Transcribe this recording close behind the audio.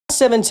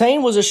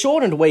17 was a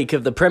shortened week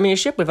of the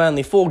Premiership with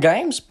only 4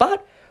 games,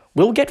 but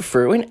we'll get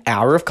through an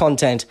hour of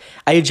content.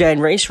 AJ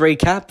and Reese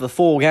recap the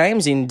 4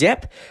 games in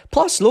depth,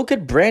 plus look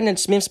at Brandon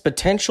Smith's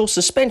potential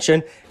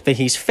suspension for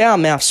his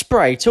foul-mouth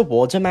spray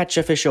towards a match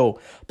official.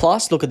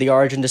 Plus look at the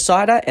Origin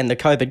decider and the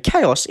COVID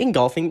chaos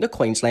engulfing the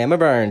Queensland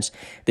Maroons.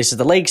 This is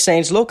the league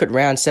scenes look at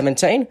round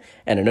 17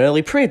 and an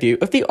early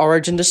preview of the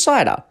Origin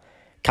decider,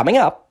 coming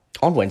up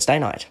on Wednesday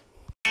night.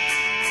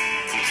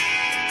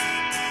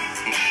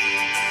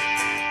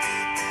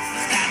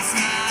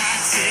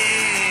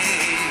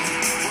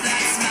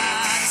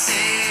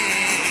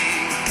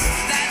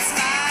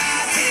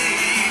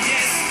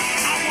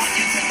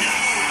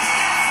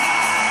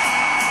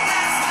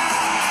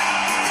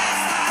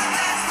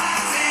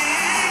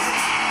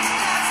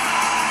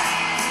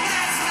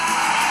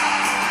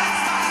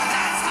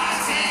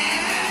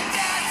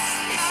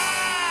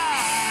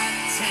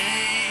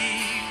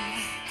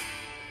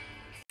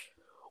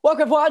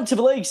 Welcome everyone to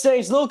the League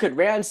Scenes look at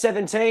round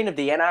 17 of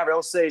the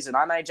NRL season.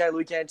 I'm AJ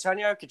Luke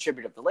Antonio,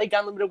 contributor of the League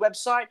Unlimited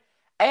website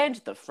and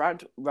the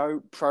Front Row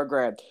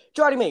program.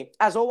 Joining me,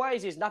 as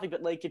always, is nothing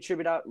but League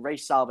contributor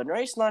Reese Sullivan.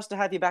 Reese, nice to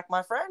have you back,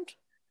 my friend.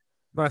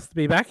 Nice to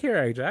be back here,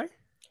 AJ.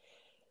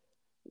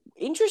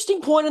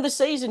 Interesting point of the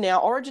season now.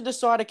 Origin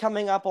decider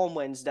coming up on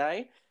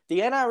Wednesday. The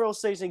NRL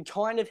season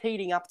kind of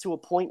heating up to a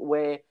point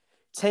where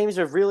teams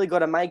have really got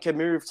to make a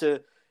move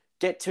to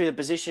get to the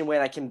position where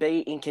they can be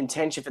in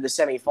contention for the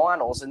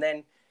semi-finals. And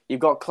then you've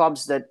got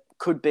clubs that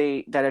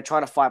are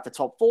trying to fight for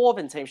top 4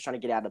 and teams trying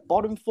to get out of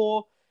bottom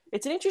 4.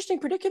 It's an interesting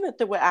predicament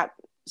that we're at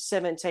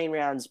 17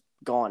 rounds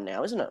gone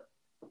now, isn't it?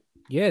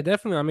 Yeah,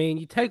 definitely. I mean,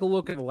 you take a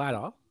look at the ladder.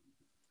 All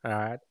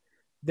right.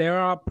 There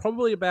are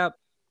probably about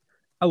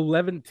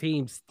 11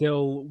 teams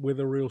still with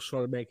a real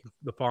shot at making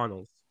the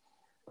finals.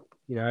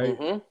 You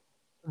know,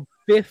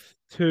 5th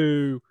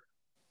to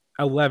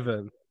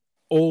 11th,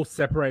 all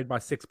separated by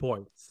 6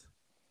 points.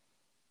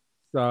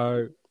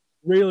 So,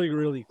 really,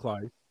 really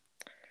close.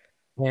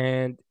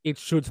 And it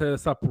should set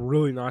us up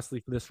really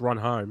nicely for this run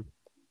home.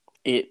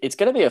 It's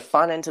going to be a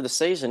fun end to the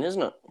season,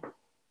 isn't it?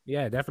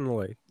 Yeah,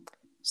 definitely.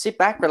 Sit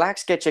back,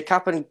 relax, get your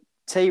cup and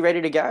tea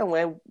ready to go, and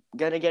we're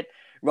going to get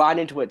right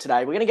into it today.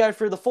 We're going to go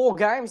through the 4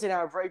 games in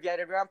our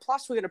abbreviated round,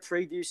 plus we're going to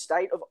preview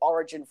State of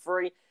Origin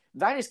 3.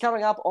 That is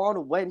coming up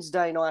on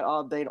Wednesday night.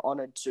 I've been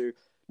honoured to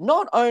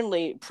not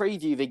only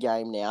preview the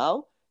game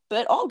now,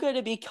 but I'm going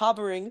to be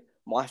covering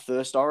my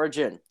first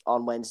Origin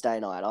on Wednesday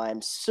night. I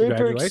am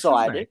super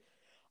excited. Mate.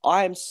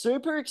 I am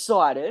super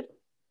excited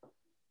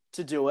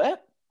to do it,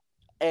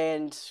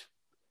 and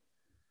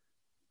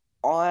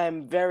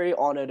I'm very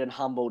honoured and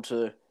humbled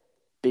to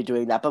be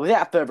doing that. But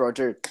without further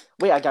ado,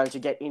 we are going to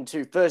get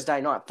into Thursday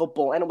night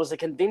football, and it was a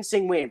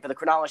convincing win for the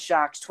Cronulla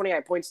Sharks,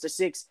 28 points to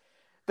 6.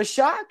 The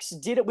Sharks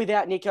did it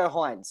without Nicho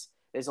Hynes.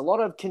 There's a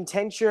lot of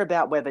contention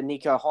about whether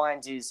Nicho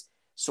Hynes is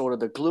sort of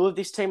the glue of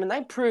this team, and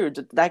they proved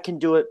that they can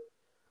do it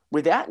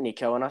without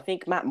Nicho, and I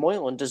think Matt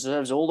Moylan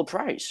deserves all the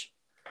praise.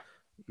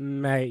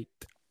 Mate,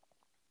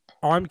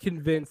 I'm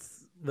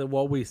convinced that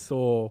what we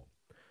saw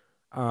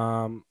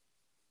on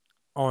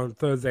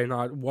Thursday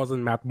night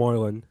wasn't Matt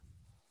Moylan.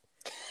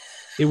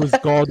 It was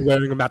God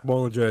wearing a Matt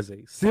Moylan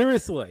jersey.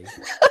 Seriously.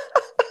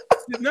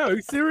 No,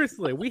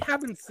 seriously. We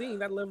haven't seen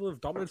that level of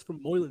dominance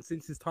from Moylan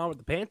since his time at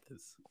the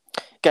Panthers.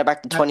 Go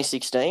back to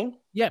 2016?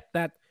 Yep,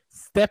 that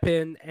step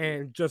in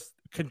and just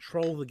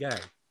control the game,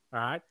 all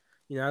right?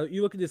 You know,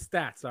 you look at his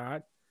stats, all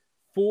right?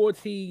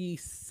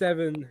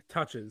 47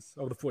 touches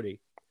of the footy,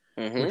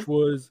 which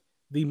was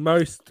the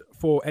most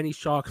for any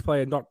Sharks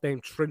player not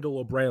named Trindle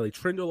or Brayley.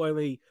 Trindle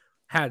only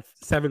had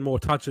 7 more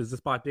touches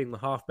despite being the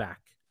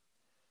halfback.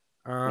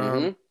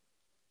 Moylan,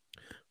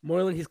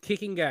 his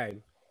kicking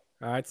game,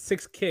 all right?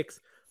 6 kicks,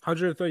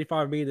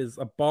 135 meters,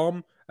 a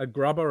bomb, a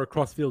grubber, a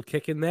crossfield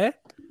kick in there.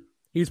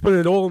 He's putting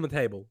it all on the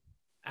table.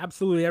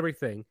 Absolutely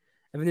everything.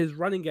 And then his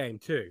running game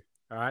too,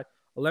 all right?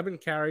 11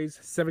 carries,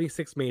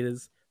 76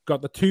 meters,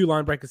 got the 2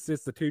 line break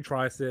assists, the 2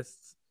 try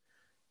assists.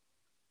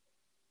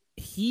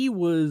 He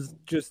was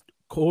just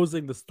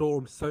causing the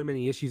Storm so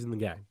many issues in the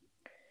game.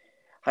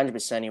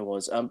 100% he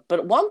was.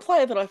 But one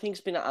player that I think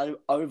has been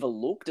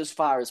overlooked as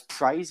far as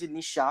praise in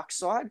this Sharks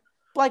side,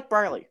 Blake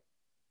Brayley.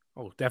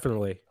 Oh,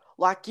 definitely.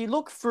 Like, you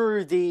look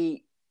through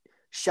the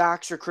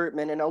Sharks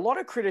recruitment, and a lot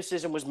of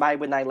criticism was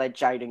made when they let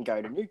Jaden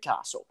go to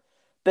Newcastle.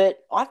 But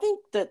I think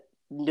that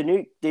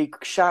the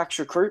Sharks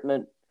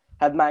recruitment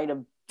have made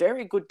a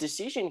very good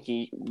decision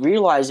here,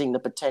 realising the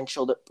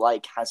potential that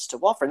Blake has to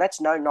offer. And that's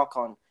no knock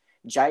on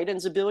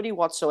Jaden's ability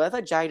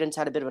whatsoever. Jaden's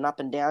had a bit of an up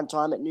and down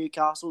time at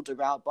Newcastle,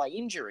 derailed by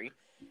injury.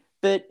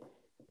 But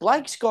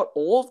Blake's got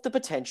all of the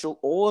potential,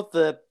 all of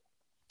the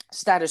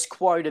status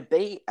quo to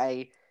be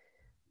a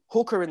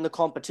hooker in the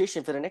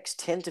competition for the next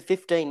 10 to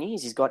 15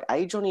 years. He's got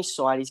age on his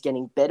side. He's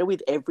getting better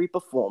with every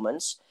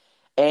performance.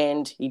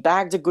 And he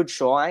bagged a good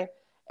try.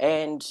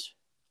 And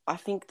I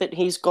think that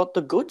he's got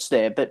the goods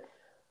there. But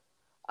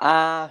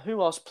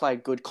who else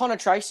played good? Connor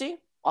Tracy.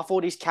 I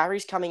thought his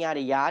carries coming out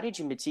of yardage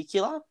in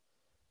particular.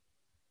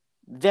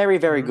 Very,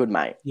 very good,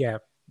 mate. Yeah,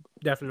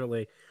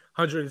 definitely.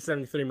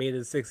 173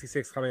 meters,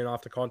 66 coming in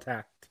after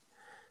contact.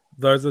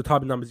 Those are the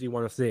type of numbers you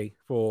want to see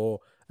for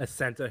a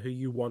center who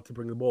you want to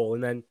bring the ball.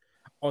 And then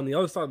on the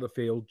other side of the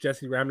field,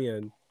 Jesse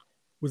Ramian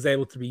was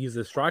able to be used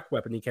as a strike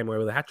weapon. He came away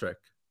with a hat trick.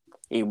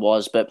 He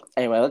was, but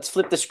anyway, let's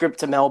flip the script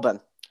to Melbourne.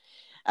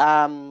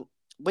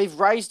 We've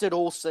raised it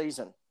all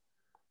season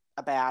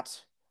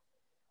about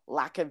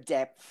lack of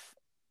depth,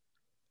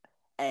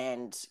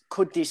 and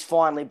could this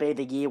finally be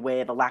the year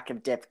where the lack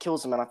of depth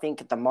kills them? And I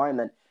think at the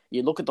moment,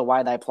 you look at the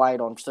way they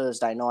played on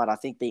Thursday night, I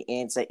think the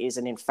answer is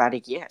an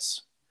emphatic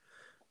yes.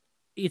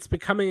 It's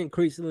becoming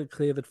increasingly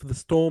clear that for the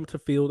Storm to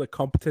field a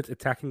competent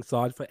attacking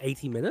side for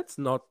 80 minutes,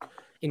 not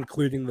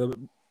including the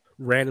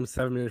random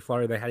 7-minute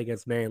flurry they had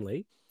against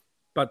Manly,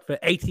 but for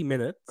 80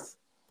 minutes,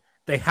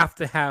 they have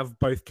to have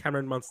both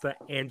Cameron Munster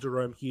and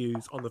Jerome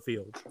Hughes on the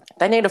field.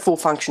 They need a full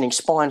functioning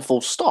spine,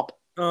 full stop.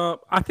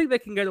 I think they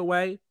can get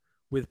away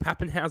with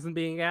Pappenhausen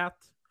being out,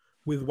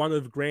 with one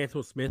of Grant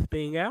or Smith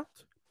being out.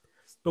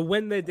 But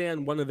when they're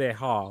down one of their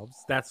halves,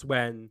 that's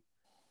when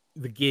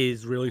the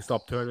gears really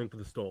stop turning for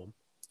the Storm.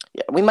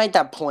 Yeah, we made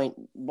that point.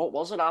 What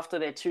was it after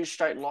their 2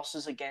 straight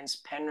losses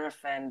against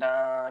Penrith and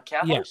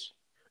Cowboys?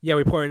 Yeah,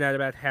 we pointed out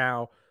about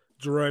how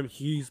Jerome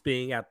Hughes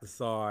being out the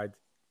side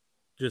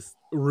just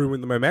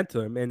ruined the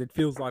momentum. And it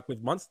feels like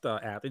with Munster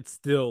out, it's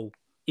still,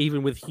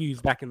 even with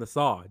Hughes back in the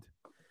side,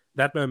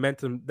 that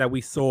momentum that we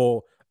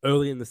saw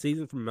early in the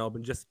season from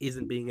Melbourne just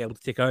isn't being able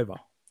to tick over.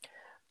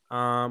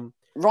 Ryan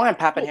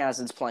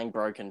Pappenhausen's playing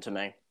broken to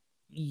me.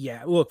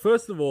 Yeah, look,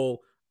 first of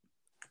all,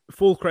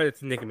 full credit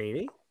to Nick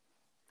Amini.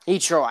 He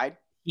tried.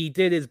 He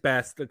did his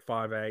best at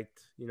 5'8",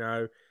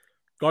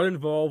 got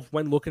involved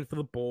when looking for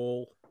the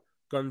ball,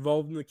 got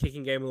involved in the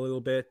kicking game a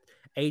little bit,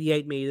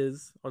 88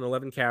 meters on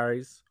 12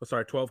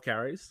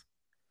 carries.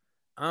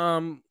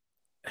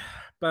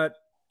 But,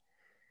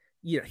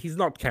 he's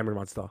not Cameron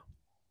Munster.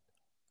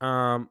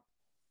 But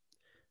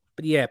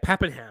yeah,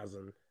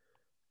 Pappenhausen,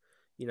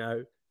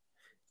 the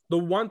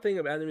one thing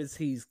about him is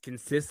he's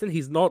consistent.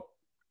 He's not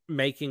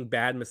making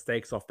bad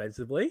mistakes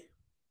offensively.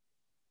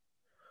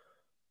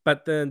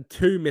 But then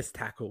 2 missed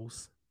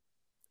tackles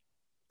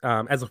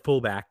as a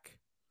fullback,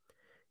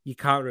 you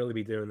can't really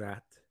be doing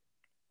that.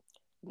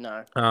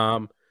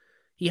 No.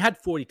 He had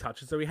 40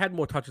 touches, so he had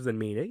more touches than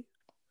Meany,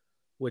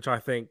 which I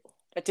think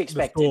it's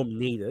expected. The Storm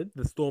needed.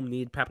 The Storm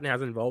needed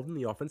Pappenhausen involved in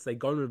the offense. They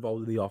got him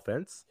involved in the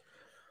offense,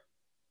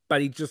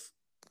 but he just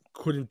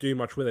couldn't do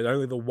much with it.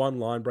 Only the 1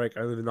 line break,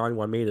 only the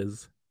 91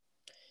 meters.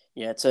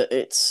 Yeah,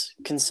 it's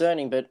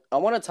concerning, but I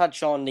want to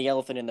touch on the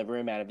elephant in the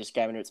room out of this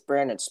game, and it's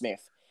Brandon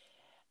Smith.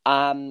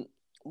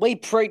 We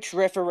preach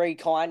referee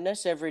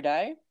kindness every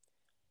day.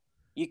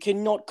 You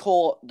cannot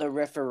call the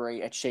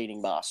referee a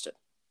cheating bastard.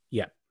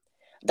 Yeah.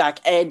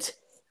 And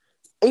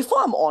if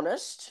I'm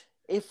honest,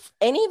 if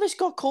any of us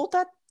got caught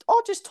that,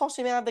 I'll just toss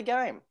him out of the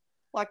game.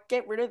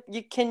 Get rid of...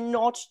 You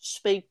cannot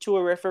speak to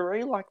a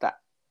referee like that.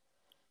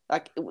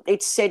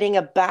 It's setting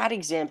a bad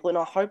example, and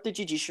I hope the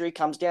judiciary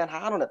comes down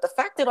hard on it. The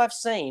fact that I've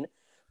seen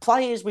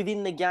players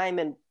within the game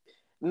and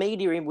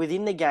media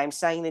within the game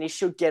saying that he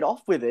should get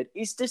off with it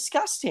is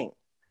disgusting.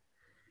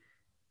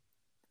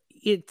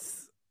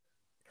 It's...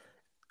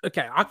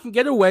 Okay, I can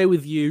get away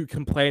with you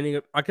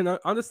complaining. I can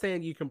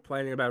understand you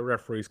complaining about a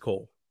referee's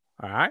call.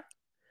 All right?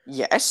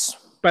 Yes.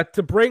 But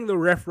to bring the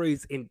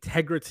referee's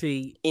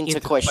integrity into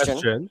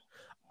question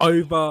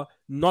over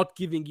not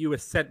giving you a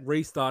set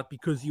restart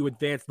because you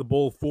advanced the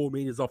ball 4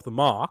 meters off the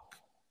mark.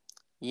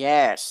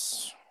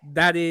 Yes.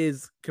 That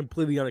is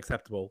completely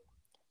unacceptable.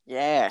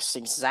 Yes,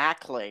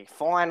 exactly.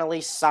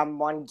 Finally,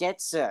 someone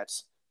gets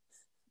it.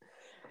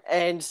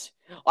 And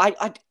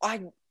I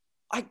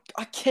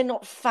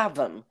cannot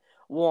fathom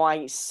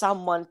why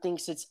someone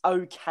thinks it's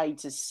okay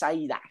to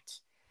say that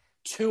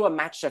to a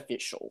match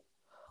official.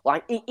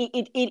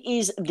 It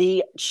is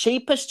the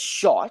cheapest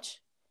shot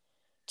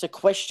to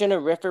question a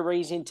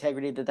referee's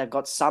integrity that they've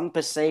got some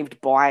perceived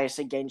bias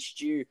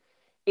against you.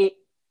 I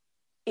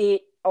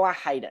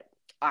hate it.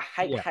 I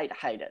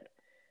hate it.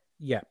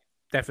 Yeah,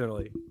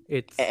 definitely.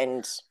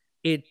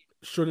 It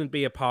shouldn't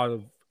be a part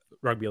of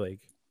rugby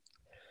league.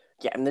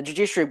 Yeah, and the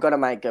judiciary have got to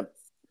make a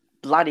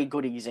bloody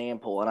good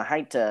example. And I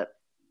hate to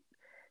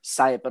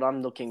say it, but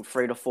I'm looking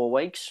 3 to 4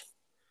 weeks.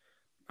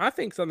 I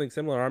think something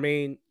similar. I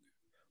mean,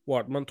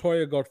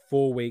 Montoya got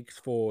 4 weeks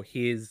for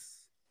his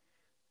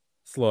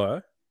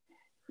slur.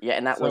 Yeah,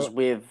 and that was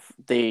with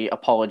the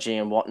apology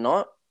and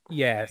whatnot.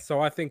 Yeah, so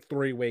I think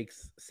 3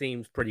 weeks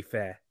seems pretty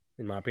fair,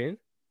 in my opinion.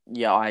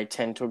 Yeah, I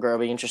tend to agree.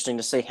 It'll be interesting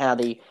to see how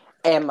the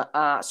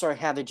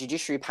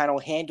judiciary panel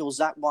handles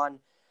that one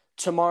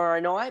tomorrow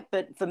night.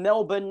 But for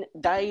Melbourne,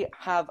 they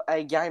have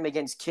a game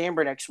against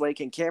Canberra next week,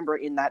 and Canberra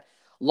in that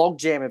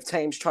logjam of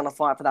teams trying to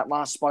fight for that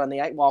last spot in the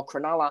 8, while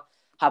Cronulla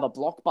have a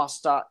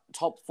blockbuster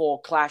top 4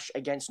 clash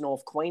against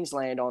North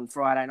Queensland on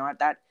Friday night.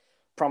 That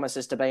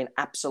promises to be an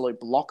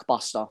absolute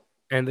blockbuster.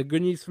 And the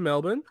good news for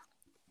Melbourne,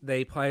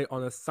 they play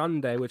on a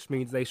Sunday, which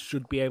means they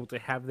should be able to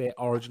have their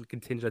Origin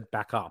contingent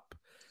back up.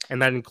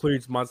 And that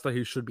includes Munster,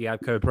 who should be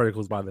out COVID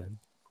protocols by then.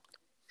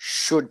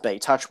 Should be.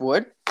 Touch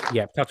wood.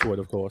 Yeah, touch wood,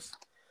 of course.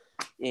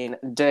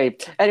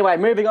 Indeed. Anyway,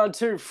 moving on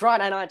to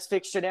Friday night's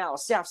fixture now.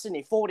 South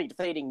Sydney 40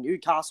 defeating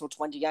Newcastle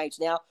 28.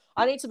 Now,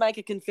 I need to make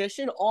a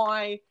confession.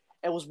 I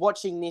was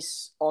watching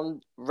this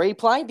on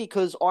replay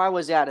because I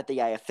was out at the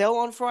AFL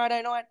on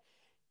Friday night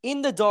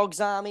in the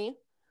Dogs Army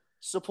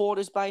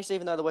supporters base,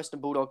 even though the Western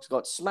Bulldogs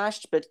got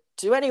smashed. But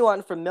to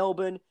anyone from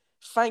Melbourne,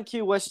 thank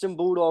you, Western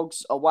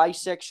Bulldogs away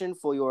section,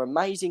 for your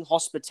amazing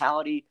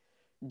hospitality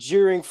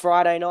during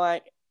Friday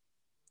night.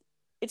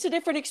 It's a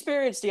different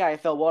experience, the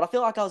AFL world. I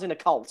feel like I was in a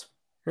cult.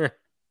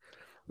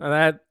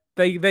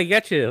 They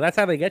get you. That's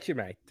how they get you,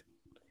 mate.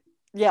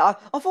 Yeah,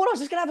 I thought I was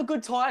just going to have a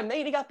good time,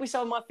 meeting up with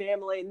some of my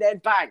family, and then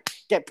bang,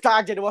 get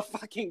dragged into a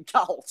fucking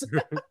cult.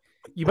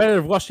 You better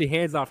have washed your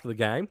hands after the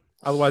game.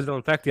 Otherwise, it'll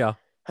infect you.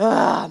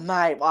 Ah,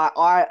 mate,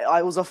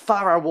 I was a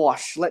thorough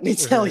wash, let me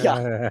tell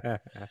you.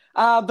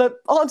 But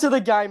on to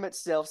the game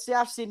itself.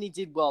 South Sydney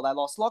did well. They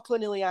lost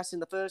Lachlan Ilias in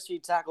the first few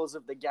tackles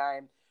of the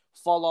game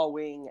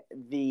following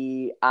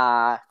the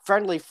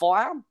friendly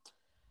fire.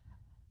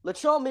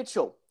 Latrell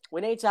Mitchell,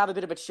 we need to have a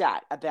bit of a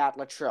chat about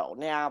Latrell.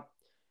 Now,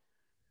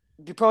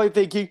 you're probably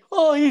thinking,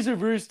 oh, he's a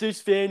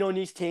Roosters fan on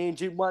his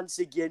tangent once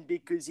again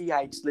because he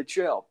hates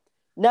Latrell.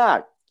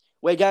 No,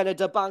 we're going to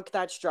debunk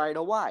that straight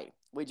away.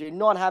 We do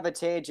not have a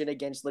tangent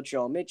against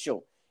Latrell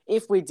Mitchell.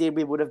 If we did,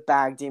 we would have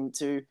bagged him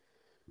to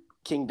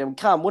Kingdom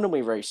Come, wouldn't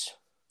we, Reese?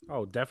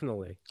 Oh,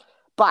 definitely.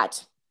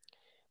 But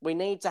we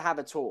need to have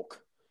a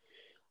talk.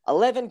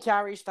 11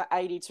 carries for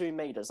 82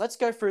 metres. Let's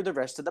go through the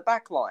rest of the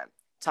back line.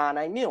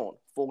 Tane Milne,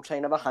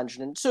 14 of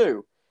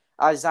 102.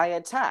 Isaiah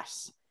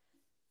Tass,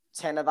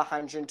 10 of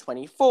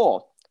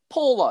 124.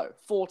 Paulo,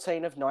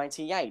 14 of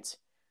 98.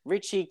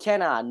 Richie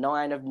Kennar,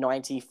 9 of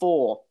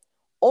 94.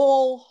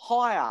 All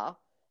higher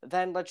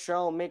than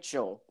Latrell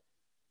Mitchell.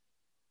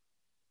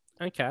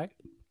 Okay.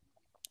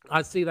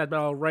 I see that, but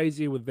I'll raise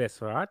you with this,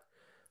 all right?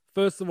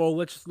 First of all,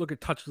 let's just look at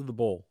touches of the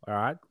ball, all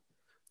right?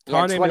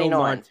 Yeah, Tane 29.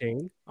 Milne,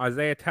 19.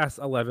 Isaiah Tass,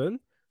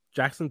 11.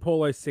 Jackson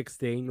Paulo,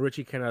 16.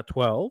 Richie Kennar,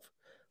 12.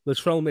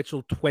 Latrell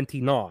Mitchell,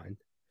 29.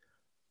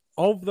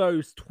 Of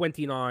those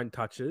 29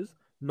 touches,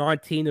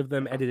 19 of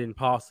them ended in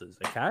passes,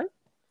 okay?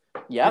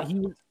 Yeah.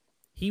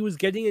 He was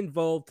getting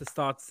involved to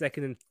start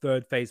second and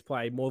third phase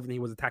play more than he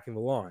was attacking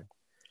the line.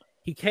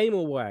 He came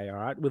away, all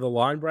right, with a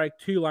line break,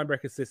 2 line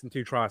break assists, and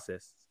 2 try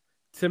assists.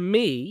 To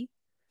me,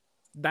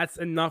 that's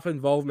enough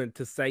involvement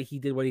to say he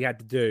did what he had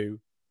to do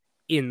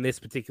in this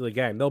particular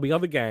game. There'll be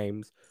other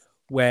games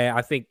where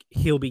I think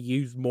he'll be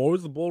used more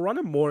as a ball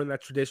runner, more in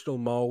that traditional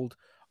mold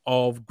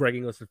of Greg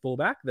Inglis at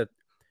fullback that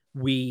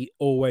we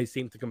always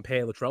seem to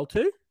compare Latrell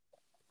to.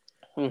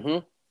 Mm-hmm.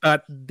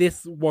 But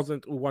this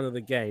wasn't one of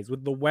the games.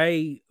 With the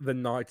way the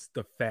Knights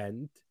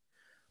defend,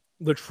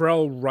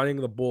 Latrell running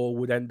the ball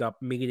would end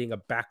up meeting a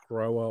back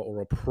rower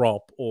or a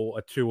prop or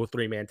a 2 or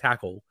 3 man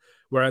tackle.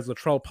 Whereas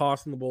Latrell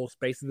passing the ball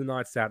spaces the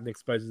Knights out and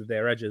exposes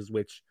their edges,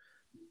 which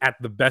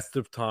at the best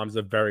of times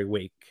are very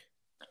weak.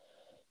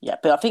 Yeah,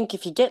 but I think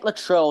if you get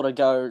Latrell to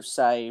go,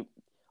 say,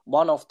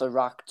 one off the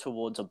ruck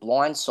towards a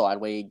blind side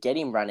where you get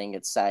him running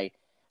at, say,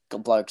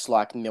 blokes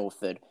like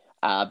Milford,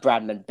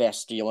 Bradman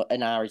Best, or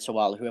Inari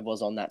Tawala, whoever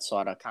was on that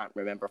side, I can't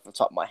remember off the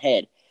top of my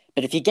head.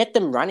 But if you get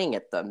them running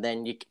at them,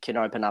 then you can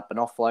open up an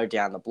offload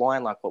down the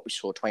blind like what we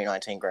saw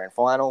 2019 Grand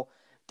Final.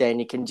 Then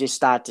you can just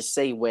start to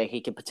see where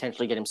he could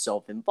potentially get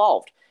himself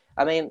involved.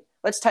 I mean,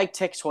 let's take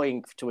Tex Hoy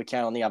into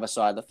account on the other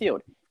side of the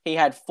field. He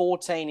had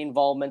 14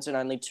 involvements and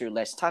only 2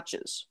 less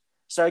touches.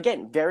 So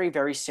again, very,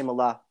 very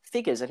similar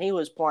figures. And he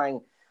was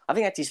playing, I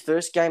think that's his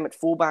first game at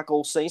fullback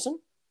all season.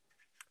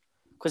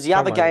 Because the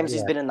other games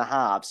he's been in the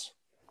halves.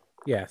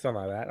 Yeah,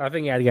 something like that. I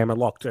think he had a game at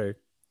lock too.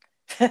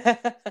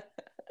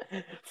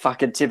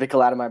 Fucking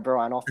typical Adam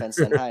O'Brien offense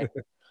then, hey.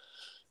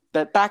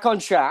 But back on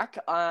track,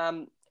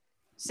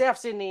 South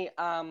Sydney,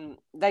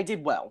 they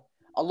did well.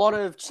 A lot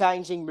of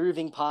changing,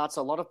 moving parts,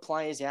 a lot of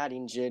players out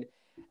injured,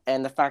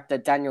 and the fact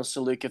that Daniel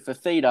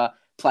Saluka-Fafita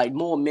played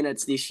more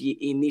minutes this year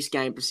in this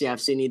game for South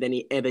Sydney than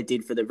he ever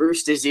did for the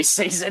Roosters this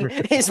season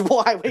is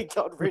why we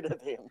got rid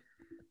of him.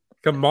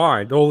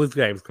 Combined, all his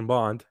games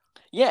combined.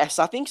 Yes,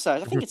 I think so.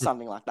 I think it's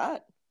something like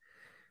that.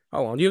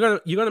 Hold on,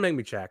 you're gonna make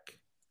me check.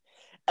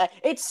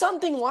 It's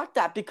something like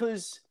that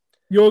because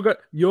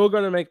you're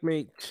gonna make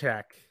me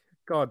check.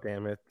 God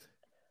damn it!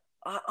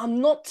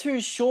 I'm not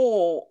too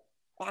sure,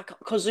 like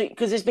because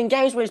there's been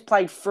games where he's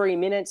played 3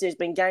 minutes. There's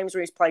been games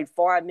where he's played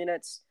 5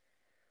 minutes.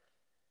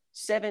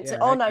 7. Yeah,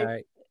 oh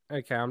okay. No.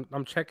 Okay,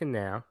 I'm checking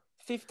now.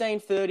 15,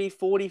 30,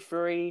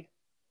 43,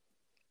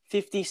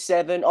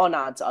 57. Oh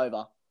no, it's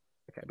over.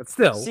 Okay, but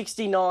still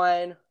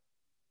 69.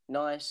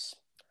 Nice.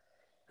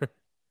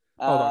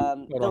 Hold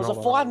on, there was a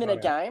 5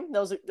 minute game.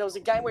 There was a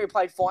game where he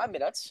played 5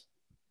 minutes.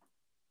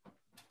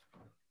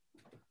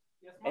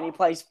 Yes, and he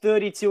plays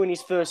 32 in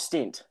his first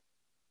stint.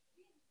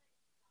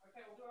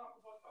 Okay, we'll do it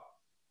after the podcast.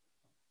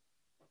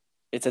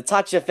 It's a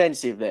touch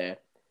offensive there,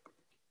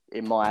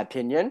 in my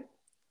opinion.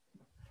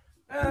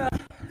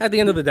 At the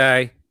end of the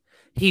day,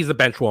 he's a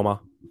bench warmer.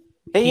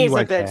 He is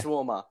a bench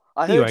warmer.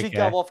 I heard you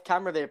go off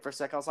camera there for a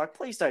second. I was like,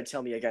 please don't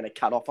tell me you're going to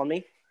cut off on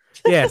me.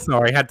 Yeah,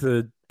 sorry, had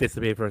to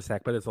disappear for a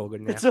sec, but it's all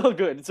good now. It's all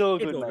good. It's all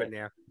It's good, all mate. good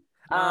now.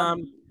 But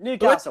let's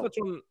Newcastle. touch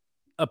on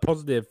a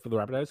positive for the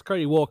Rabbitohs.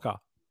 Cody Walker,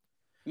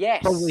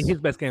 probably Yes. his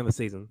best game of the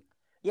season.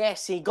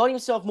 Yes, he got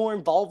himself more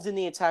involved in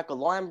the attack. A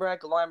line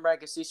break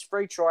assist,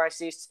 free try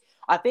assists.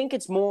 I think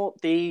it's more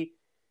the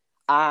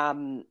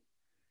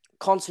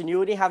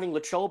continuity having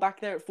Latrell back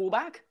there at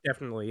fullback.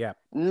 Definitely, yeah.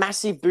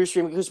 Massive boost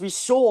for him because we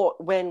saw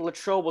when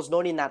Latrell was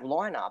not in that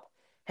lineup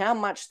how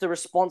much the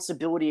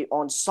responsibility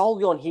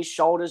solely on his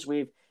shoulders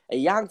with a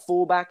young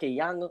fullback, a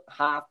young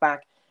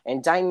halfback,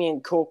 and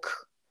Damien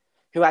Cook,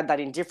 who had that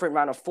indifferent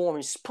run of form.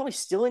 He's probably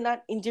still in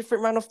that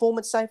indifferent run of form,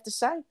 it's safe to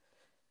say.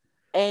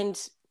 And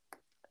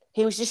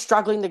he was just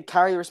struggling to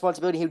carry the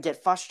responsibility. He would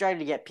get frustrated,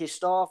 he'd get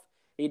pissed off,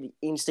 he'd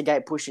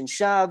instigate push and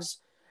shoves.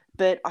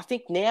 But I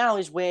think now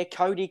is where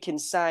Cody can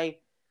say,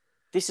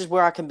 this is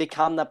where I can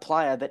become the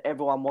player that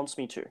everyone wants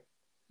me to.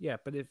 Yeah,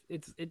 but if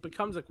it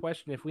becomes a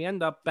question, if we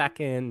end up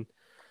back in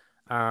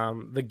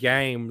the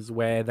games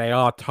where they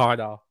are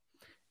tighter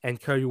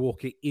and Cody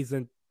Walker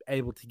isn't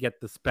able to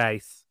get the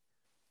space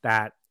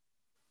that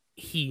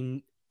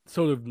he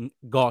sort of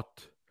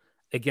got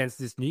against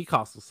this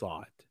Newcastle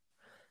side,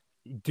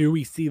 do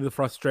we see the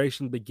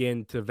frustration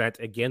begin to vent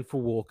again for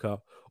Walker,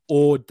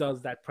 or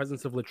does that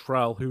presence of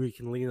Latrell, who he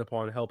can lean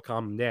upon, help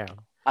calm him down?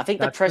 I think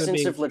the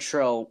presence of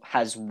Latrell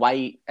has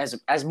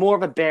as more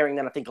of a bearing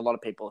than I think a lot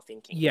of people are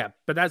thinking. Yeah,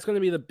 but that's going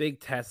to be the big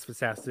test for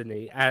South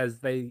Sydney as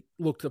they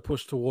look to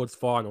push towards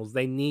finals.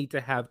 They need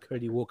to have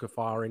Cody Walker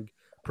firing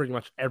pretty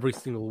much every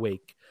single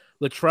week.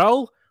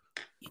 Latrell,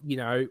 you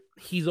know,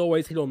 he's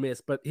always hit or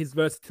miss, but his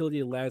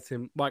versatility allows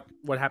him, like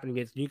what happened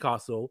against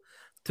Newcastle,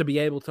 to be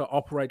able to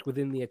operate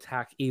within the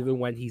attack even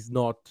when he's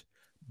not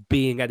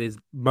being at his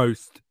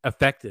most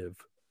effective.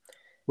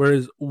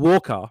 Whereas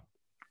Walker,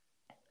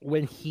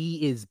 when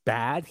he is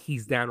bad,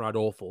 he's downright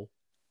awful.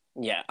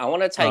 Yeah, I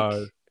want to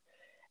take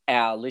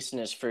our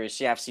listeners through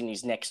South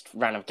Sydney's next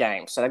run of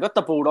games. So they've got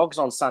the Bulldogs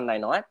on Sunday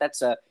night.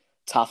 That's a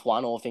tough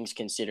one, all things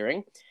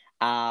considering.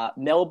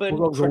 Melbourne,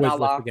 Bulldogs Cronulla. always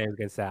lost the games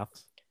against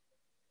Souths.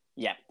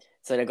 Yeah.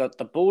 So they've got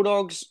the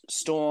Bulldogs,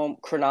 Storm,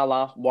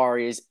 Cronulla,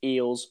 Warriors,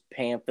 Eels,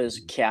 Panthers,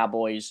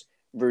 Cowboys,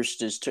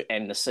 Roosters to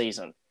end the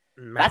season.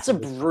 That's a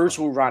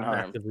brutal run home.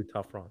 Massively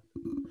tough run.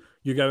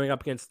 You're going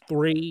up against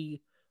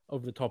 3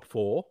 of the top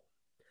 4,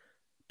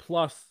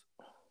 plus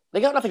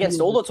they're going up against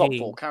all the top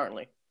 4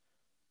 currently.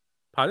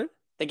 Pardon?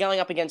 They're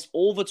going up against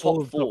all the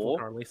top 4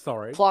 currently.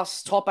 Sorry.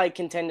 Plus top 8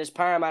 contenders: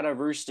 Parramatta,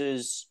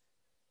 Roosters,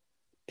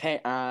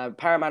 and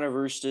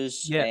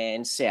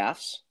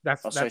Souths.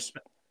 That's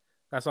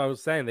what I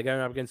was saying. They're going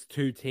up against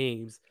 2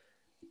 teams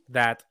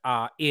that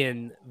are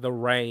in the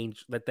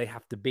range that they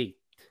have to beat.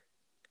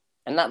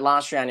 And that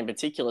last round in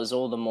particular is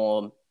all the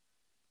more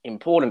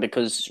important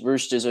because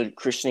Roosters are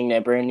christening their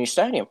brand new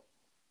stadium.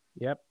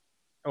 Yep.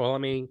 Well, I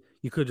mean,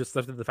 you could just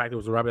left it the fact it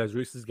was a Rabbitohs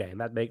Roosters game.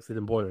 That makes it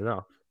important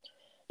enough.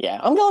 Yeah,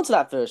 I'm going to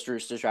that first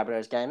Roosters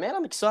Rabbitohs game, man.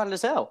 I'm excited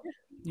as hell.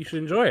 You should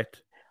enjoy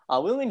it. I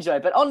will enjoy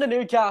it. But on to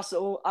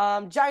Newcastle,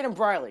 Jayden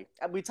Brailey.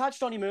 We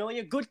touched on him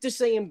earlier. Good to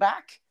see him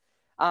back.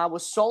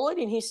 Was solid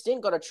in his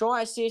stint, got a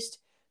try assist.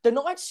 The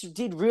Knights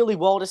did really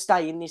well to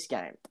stay in this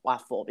game, I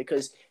thought,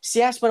 because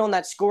South went on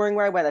that scoring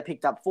road where they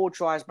picked up 4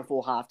 tries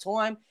before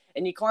half-time,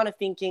 and you're kind of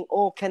thinking,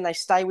 oh, can they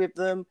stay with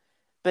them?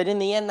 But in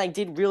the end, they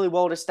did really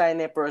well to stay in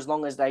there for as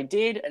long as they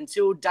did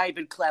until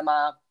David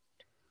Klemmer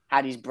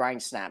had his brain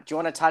snapped. Do you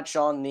want to touch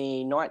on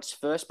the Knights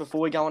first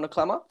before we go on to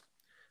Klemmer?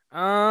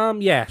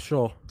 Yeah,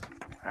 sure. All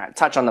right,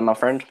 touch on them, my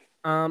friend.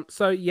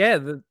 So yeah,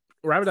 the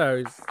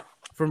Rabbitohs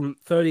from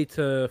the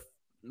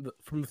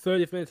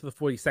 30th minute to the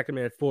 42nd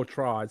minute, 4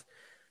 tries.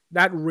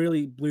 That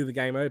really blew the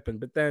game open.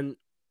 But then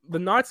the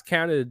Knights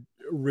countered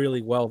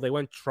really well. They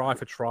went try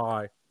for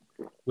try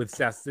with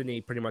South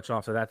Sydney pretty much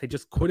after that. They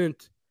just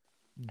couldn't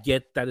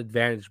get that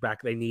advantage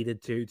back they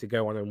needed to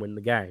go on and win the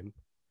game.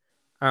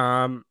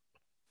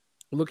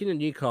 Looking at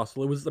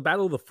Newcastle, it was the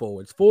battle of the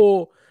forwards.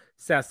 For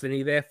South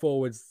Sydney, their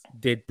forwards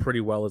did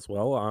pretty well as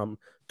well.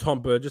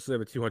 Tom Burgess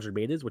over 200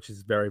 meters, which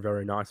is very,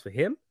 very nice for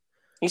him.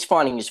 He's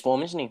finding his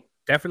form, isn't he?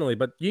 Definitely,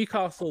 but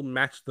Newcastle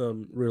matched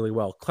them really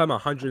well. Klemmer,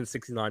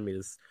 169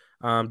 meters.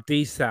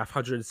 DSAF,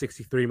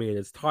 163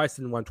 meters.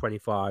 Tyson,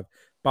 125.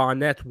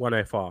 Barnett,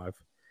 105.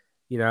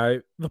 You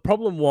know, the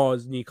problem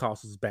was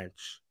Newcastle's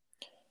bench.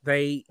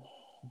 They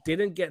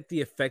didn't get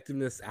the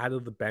effectiveness out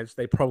of the bench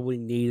they probably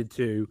needed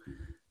to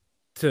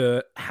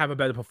have a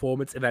better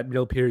performance in that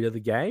middle period of the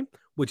game,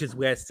 which is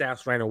where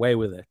South ran away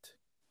with it.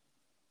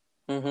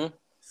 Mm-hmm.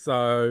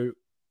 So,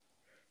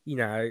 you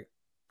know,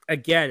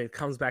 again, it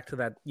comes back to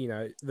that, you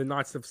know, the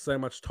Knights have so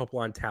much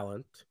top-line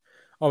talent.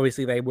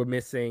 Obviously, they were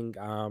missing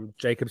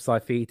Jacob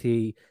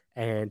Saifiti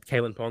and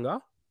Kalen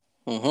Ponga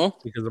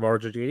because of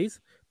origin duties,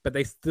 but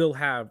they still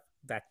have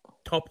that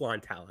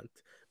top-line talent.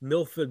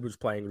 Milford was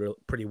playing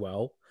pretty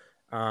well,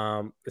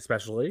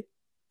 especially,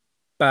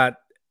 but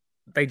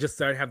they just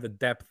don't have the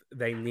depth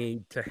they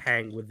need to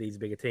hang with these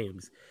bigger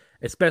teams,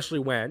 especially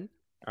when,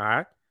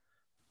 all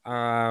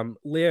right,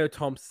 Leo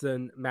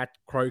Thompson, Matt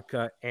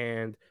Croker,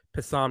 and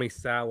Pasami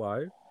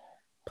Salo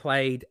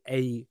played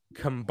a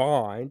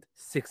combined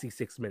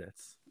 66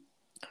 minutes.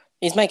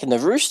 He's making the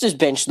Roosters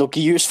bench look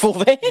useful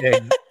there. Yeah.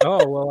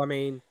 Oh, well, I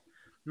mean,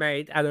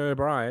 mate, Adam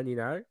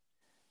O'Brien,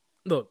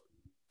 look,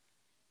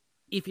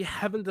 if you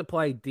happen to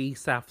play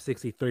DSAF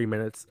 63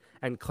 minutes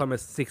and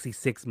Clemens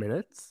 66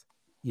 minutes,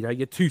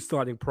 your two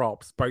starting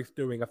props, both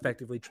doing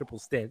effectively triple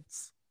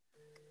stints,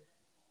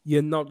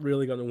 you're not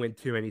really going to win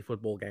too many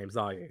football games,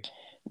 are you?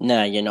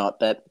 No, you're not.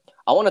 But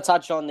I want to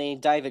touch on the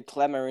David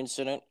Klemmer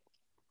incident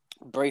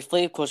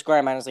briefly. Of course,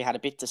 Graham Annesley had a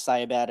bit to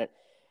say about it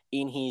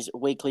in his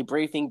weekly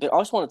briefing, but I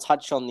just want to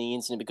touch on the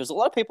incident because a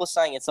lot of people are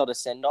saying it's not a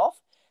send-off,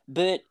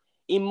 but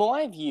in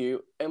my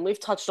view, and we've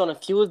touched on a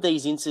few of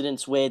these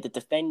incidents where the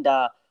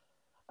defender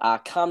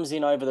comes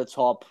in over the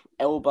top,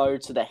 elbow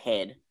to the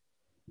head.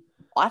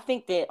 I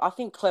think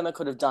Klemmer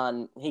could have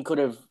done.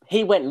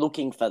 He went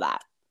looking for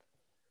that.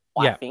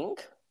 Yeah. I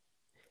think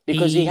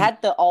because he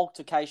had the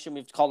altercation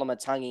with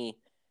Koloamatangi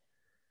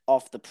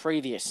off the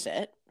previous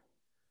set.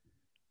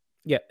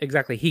 Yeah,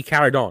 exactly. He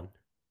carried on.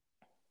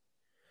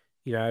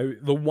 The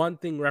one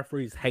thing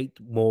referees hate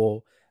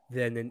more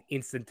than an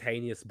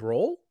instantaneous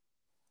brawl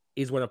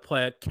is when a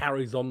player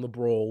carries on the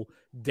brawl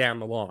down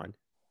the line.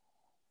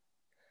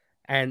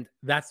 And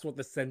that's what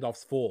the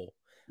send-off's for.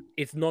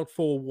 It's not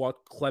for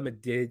what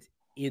Klemmer did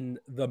in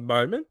the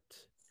moment.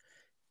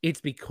 It's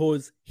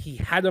because he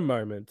had a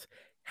moment,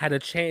 had a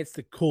chance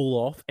to cool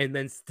off, and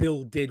then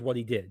still did what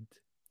he did.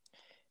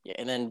 Yeah,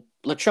 and then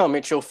Latrell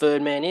Mitchell,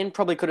 third man in,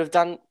 probably could have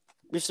done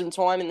with some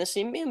time in the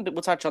sim bin, but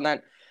we'll touch on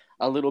that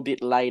a little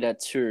bit later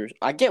too.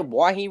 I get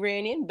why he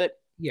ran in, but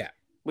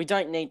we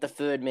don't need the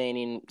third man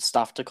in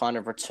stuff to kind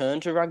of return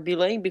to rugby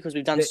league because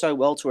we've done so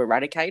well to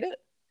eradicate it.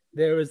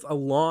 There is a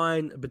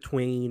line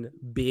between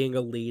being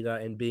a leader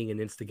and being an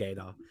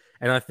instigator,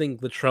 and I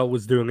think Latrell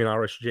was doing an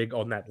Irish jig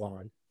on that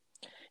line.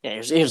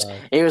 Yeah,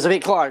 he was a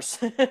bit close.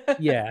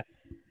 Yeah,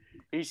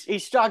 he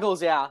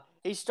struggles out.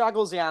 He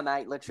struggles out,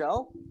 mate,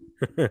 Latrell.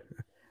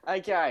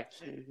 Okay,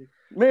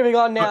 moving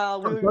on now.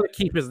 We've got to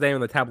keep his name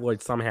in the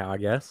tabloid somehow, I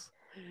guess.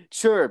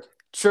 True.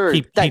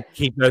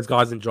 Keep those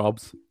guys in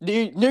jobs.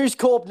 News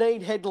Corp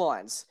need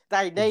headlines.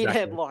 They need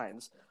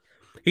headlines.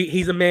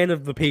 He's a man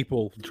of the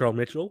people, Latrell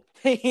Mitchell.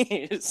 He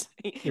is.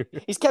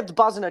 He's kept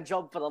buzzing a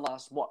job for the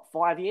last,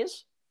 5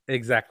 years?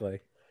 Exactly.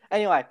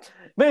 Anyway,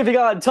 moving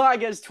on.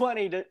 Tigers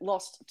 20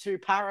 lost to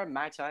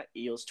Parramatta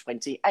Eels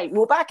 28.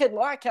 We're back at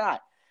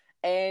Leichhardt,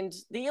 and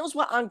the Eels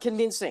were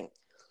unconvincing.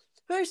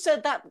 Who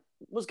said that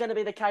was going to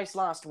be the case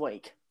last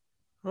week?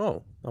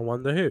 Oh, I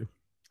wonder who.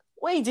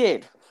 We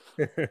did.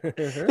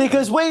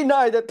 Because we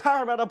know that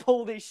Parramatta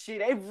pull this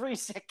shit every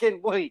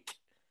second week.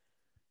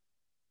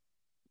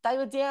 They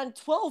were down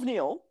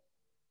 12-0.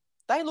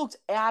 They looked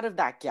out of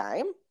that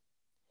game.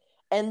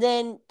 And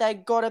then they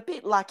got a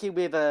bit lucky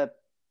with a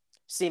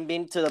sim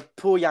bin to the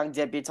poor young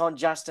debutant,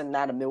 Justin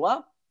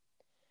Natamua.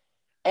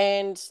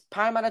 And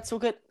Parramatta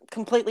took it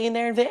completely in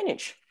their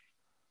advantage.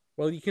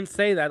 Well, you can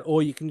say that,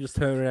 or you can just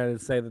turn around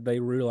and say that they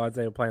realized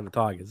they were playing the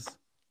Tigers.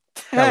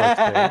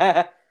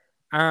 Yeah.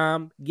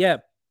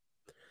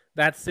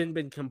 That sin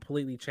bin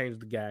completely changed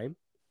the game.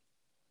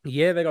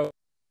 Yeah, they got,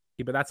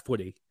 but that's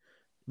footy.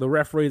 The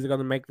referees are going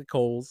to make the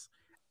calls,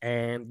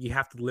 and you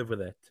have to live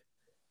with it.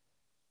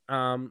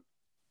 But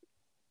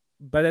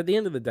at the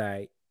end of the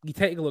day, you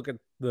take a look at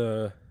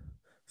the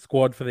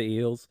squad for the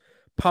Eels.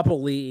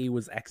 Papali'i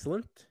was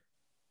excellent.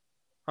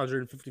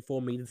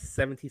 154 meters,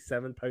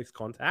 77 post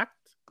contact.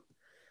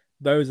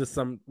 Those are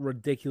some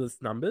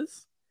ridiculous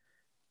numbers.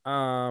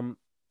 I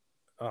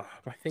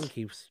think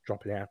he was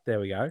dropping out. There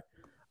we go.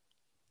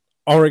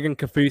 Oregon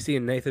Kaufusi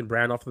and Nathan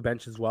Brown off the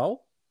bench as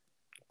well.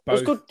 Both. It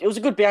was good. It was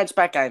a good bounce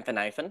back game for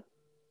Nathan.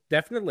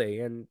 Definitely.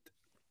 And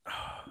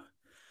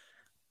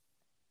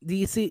do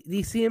you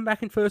see him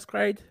back in first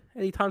grade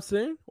anytime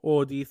soon,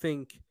 or do you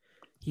think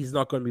he's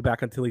not going to be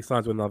back until he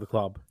signs with another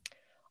club?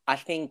 I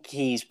think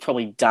he's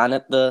probably done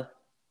at the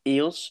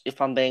Eels,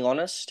 if I'm being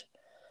honest.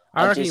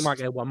 I reckon he might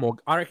get one more.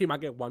 I reckon he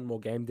might get one more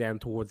game down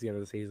towards the end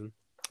of the season.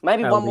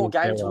 Maybe one more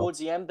game towards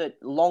the end, but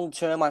long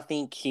term, I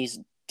think he's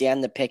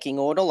down the pecking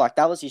order. Like,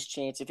 that was his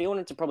chance. If he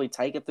wanted to probably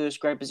take a first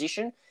grade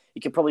position,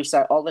 you could probably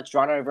say, let's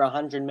run over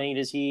 100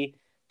 meters here,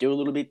 do a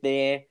little bit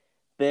there.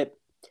 But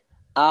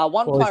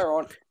player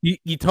on...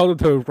 You told him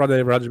to run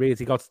over 100 meters.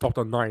 He got stopped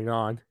on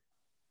 99.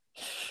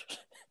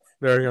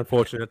 Very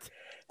unfortunate.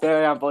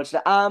 Very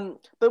unfortunate.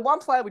 But one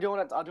player I do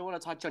want to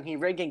touch on here,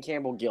 Regan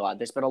Campbell-Gillard.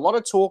 There's been a lot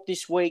of talk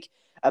this week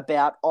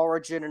about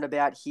Origin and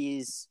about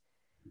his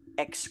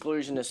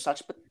exclusion as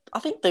such, but I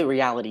think the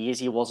reality is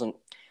he wasn't.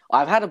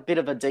 I've had a bit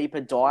of a deeper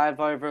dive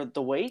over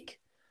the week,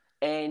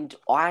 and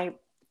I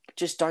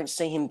just don't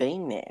see him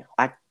being there.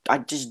 I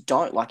just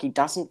don't. Like, he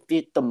doesn't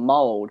fit the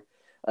mold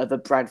of a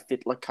Brad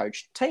Fittler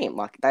coached team.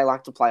 Like, they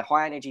like to play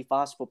high energy,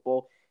 fast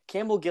football.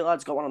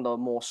 Campbell-Gillard's got one of the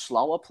more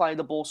slower play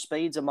the ball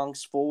speeds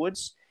amongst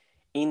forwards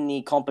in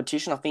the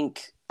competition. I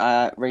think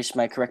Reece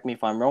may correct me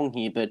if I'm wrong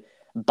here, but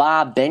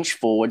bar bench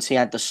forwards, he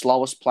had the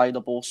slowest play the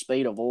ball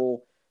speed of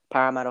all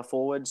Parramatta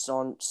forwards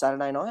on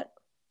Saturday night.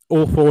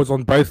 All forwards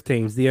on both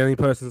teams. The only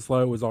person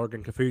slow was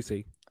Oregon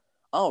Kaufusi.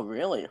 Oh,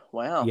 really?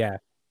 Wow. Yeah,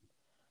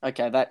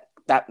 Okay,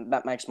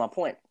 that makes my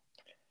point.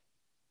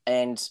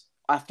 And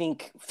I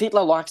think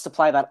Fittler likes to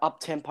play that up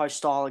tempo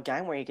style of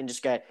game where you can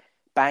just go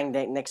bang,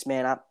 next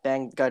man up,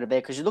 bang, go to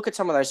bed. Because you look at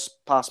some of those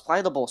past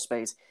play the ball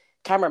speeds.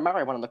 Cameron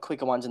Murray, one of the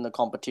quicker ones in the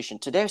competition.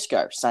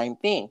 Tedesco, same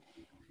thing.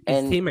 his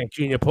And teammate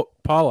Junior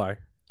Paulo.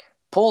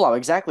 Paulo,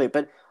 exactly.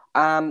 But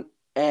and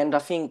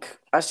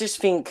I just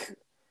think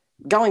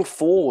going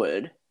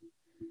forward,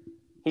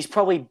 he's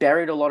probably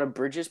buried a lot of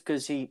bridges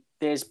because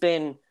there's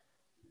been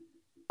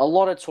a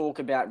lot of talk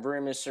about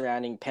rumors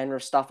surrounding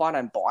Penrith stuff. I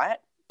don't buy it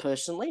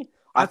personally.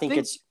 I think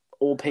it's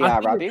all I PR think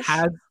it rubbish.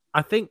 has.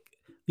 I think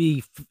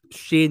the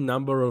sheer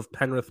number of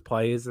Penrith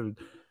players, and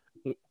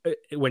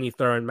when you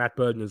throw in Matt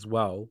Burton as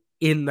well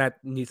in that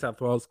New South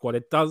Wales squad,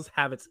 it does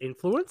have its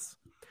influence.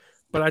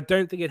 But I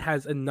don't think it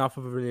has enough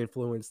of an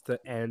influence to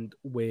end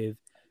with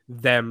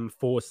them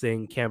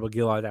forcing Campbell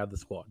Gillard out of the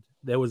squad.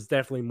 There was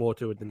definitely more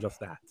to it than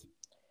just that.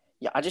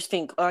 Yeah, I just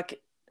think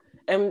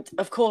and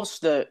of course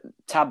the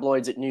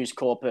tabloids at News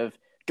Corp have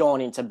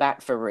gone into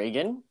bat for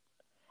Regan,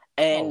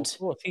 and of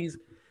course,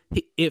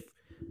 if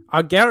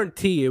I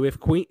guarantee you, if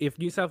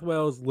New South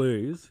Wales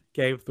lose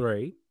Game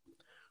 3,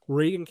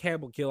 Regan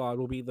Campbell Gillard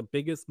will be the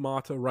biggest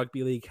martyr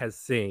rugby league has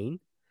seen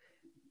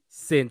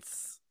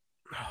since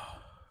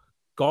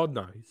God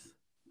knows.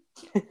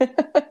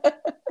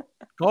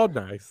 God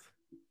knows.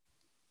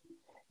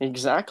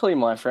 Exactly,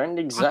 my friend.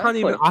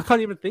 Exactly. I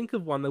can't even think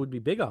of one that would be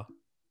bigger.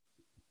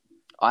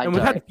 And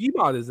we've had a few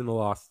martyrs in the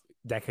last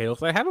decade or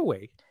so, haven't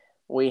we?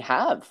 We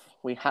have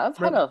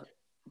had a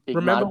big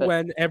Remember martyr,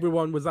 when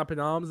everyone was up in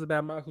arms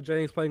about Michael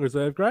Jennings playing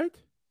reserve grade?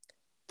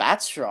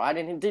 That's right.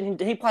 And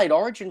he played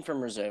Origin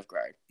from reserve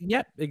grade.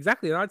 Yep,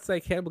 exactly. And I'd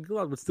say Campbell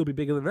Gillard would still be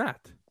bigger than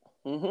that.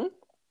 Mm-hmm.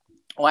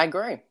 Well, I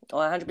agree.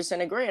 I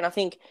 100% agree. And I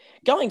think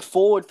going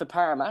forward for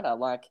Parramatta,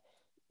 like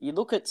you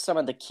look at some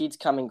of the kids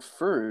coming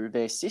through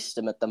their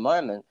system at the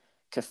moment,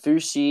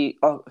 Kafusi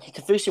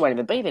won't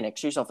even be there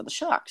next year. He's off at the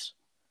Sharks.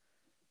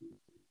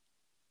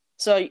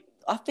 So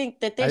I think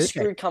that they're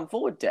screwed come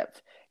forward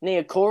depth.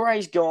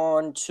 Niakore's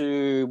gone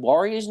to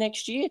Warriors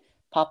next year.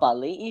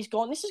 Papali'i's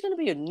gone. This is going to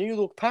be a new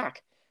look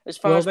pack as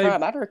far as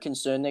Parramatta are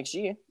concerned next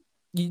year.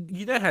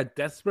 You know how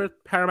desperate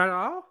Parramatta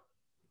are?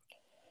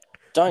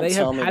 Don't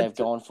tell me they've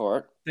gone for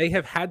it. They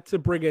have had to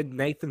bring in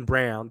Nathan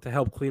Brown to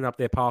help clean up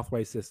their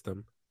pathway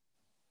system.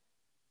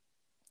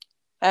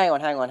 Hang on.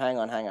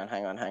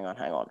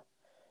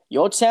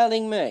 You're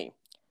telling me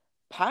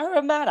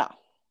Parramatta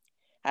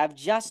have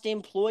just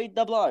employed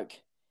the bloke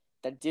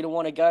that didn't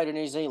want to go to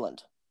New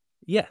Zealand?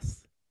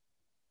 Yes.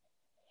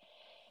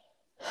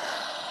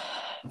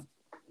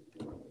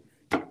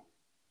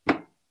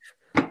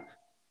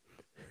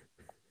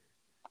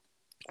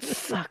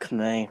 Fuck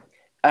me.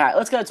 All right,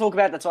 let's go talk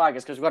about the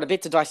Tigers because we've got a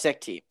bit to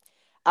dissect here.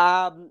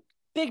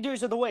 Big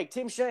news of the week.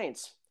 Tim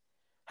Sheens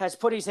has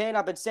put his hand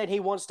up and said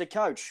he wants to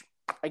coach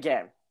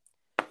again.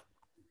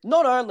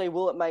 Not only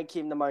will it make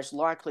him the most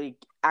likely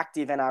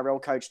active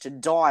NRL coach to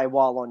die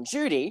while on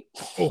duty.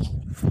 Oh,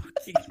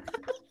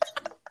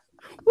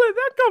 where'd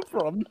that come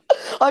from?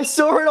 I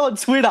saw it on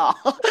Twitter.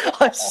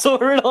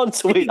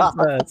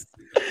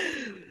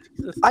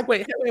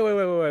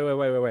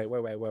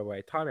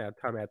 Wait. Time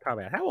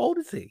out. How old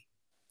is he?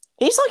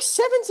 He's like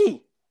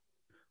 70.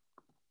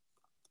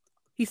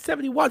 He's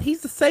 71.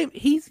 He's the same.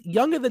 He's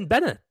younger than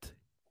Bennett.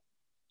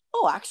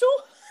 Oh, actual?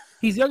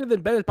 He's younger than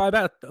Bennett by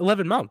about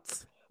 11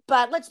 months.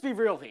 But let's be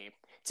real here.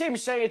 Tim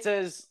Sheens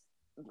is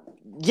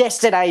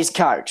yesterday's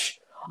coach.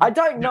 I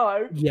don't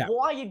know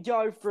why you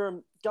going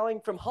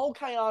from Hull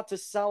KR to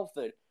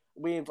Salford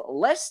with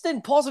less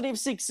than positive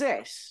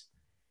success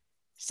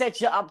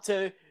sets you up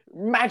to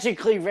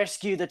magically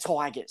rescue the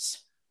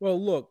Tigers. Well,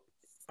 look,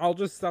 I'll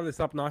just sum this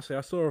up nicely.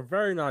 I saw a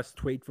very nice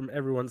tweet from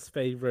everyone's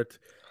favourite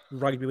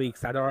rugby league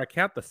satire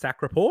account, the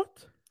Sack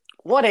Report.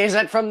 What is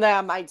it from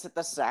their mates at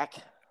the Sack?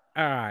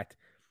 All right.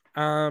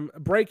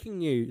 Breaking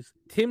news.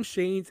 Tim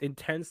Sheens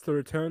intends to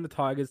return the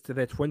Tigers to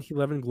their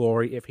 2011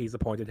 glory if he's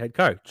appointed head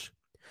coach.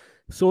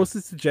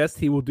 Sources suggest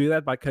he will do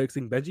that by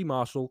coaxing Benji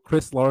Marshall,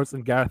 Chris Lawrence,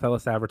 and Gareth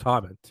Ellis out of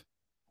retirement.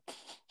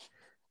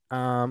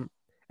 And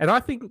I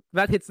think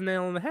that hits the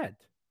nail on the head.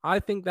 I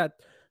think that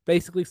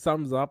basically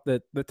sums up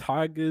that the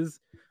Tigers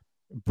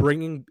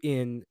bringing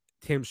in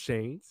Tim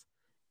Sheens,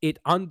 it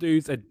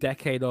undoes a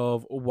decade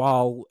of,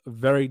 while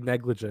very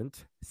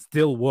negligent,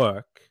 still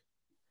work.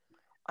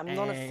 I'm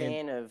not a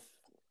fan of...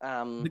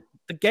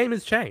 The game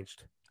has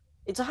changed.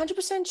 It's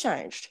 100%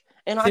 changed.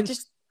 And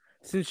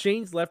Since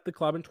Sheens left the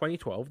club in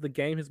 2012, the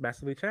game has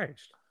massively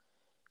changed.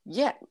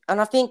 Yeah,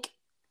 and I think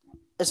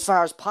as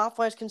far as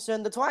pathway is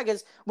concerned, the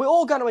Tigers, we're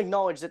all going to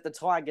acknowledge that the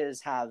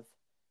Tigers have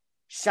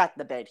shut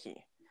the bed here.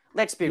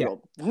 Let's be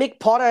real. Mick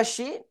Potter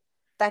shit,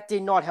 that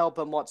did not help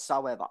him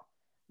whatsoever.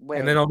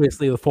 And then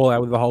obviously the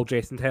fallout with the whole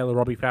Jason Taylor,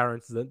 Robbie Farah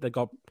incident, they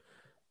got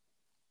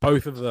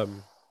both of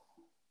them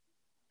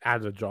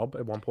out of a job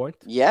at one point.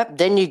 Yep.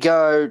 Then you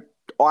go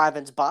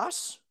Ivan's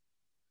bus.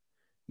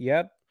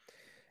 Yep.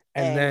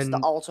 And then the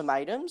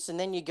ultimatums. And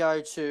then you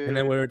go to... And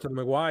then we're into the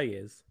Maguire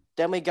years.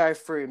 Then we go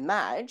through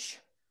Madge.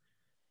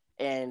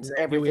 and Here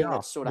we everything are.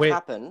 that sort of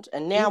happened.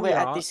 And now we're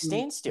at this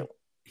standstill.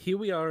 Here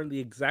we are in the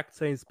exact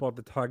same spot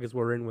the Tigers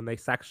were in when they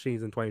sacked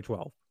Sheens in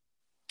 2012.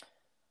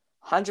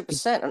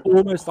 100%.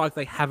 Almost like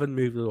they haven't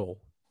moved at all.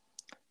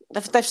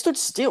 They've stood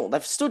still.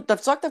 It's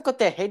like they've got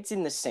their heads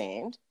in the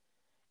sand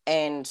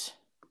and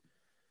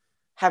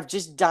have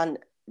just done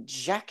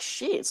jack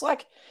shit. It's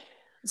like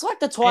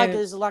the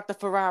Tigers are like the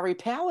Ferrari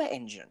power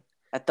engine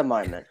at the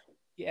moment.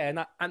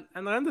 Yeah, and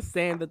I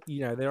understand that,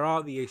 there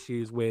are the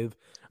issues with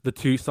the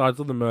two sides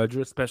of the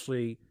merger,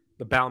 especially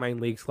the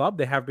Balmain Leagues Club.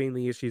 There have been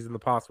the issues in the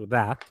past with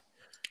that.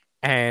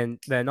 And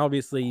then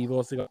obviously you've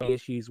also got the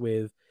issues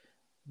with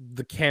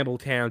the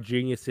Campbelltown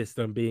junior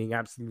system being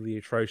absolutely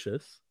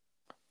atrocious.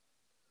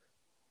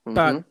 Mm-hmm.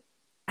 But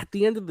at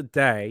the end of the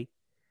day,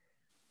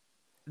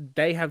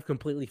 they have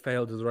completely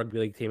failed as a rugby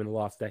league team in the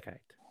last decade.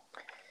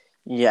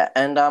 Yeah,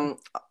 and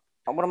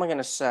what am I going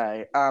to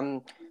say?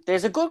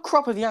 There's a good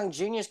crop of young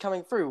juniors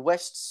coming through.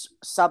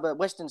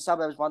 Western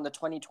Suburbs won the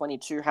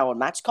 2022 Howard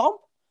Match Comp,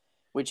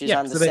 which is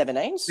under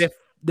 17s.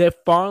 They're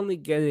finally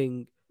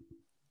getting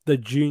the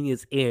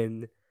juniors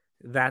in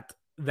that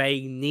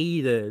they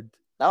needed.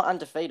 They were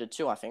undefeated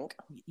too, I think.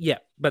 Yeah,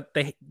 but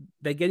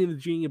they're getting the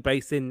junior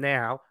base in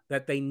now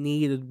that they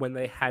needed when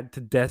they had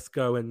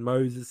Tedesco and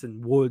Moses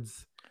and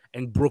Woods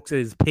and Brooks at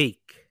his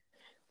peak.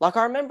 Like,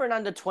 I remember an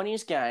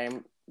under-20s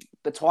game,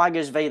 the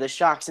Tigers v. the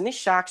Sharks, and this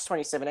Sharks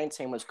 2017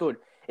 team was good.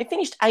 It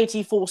finished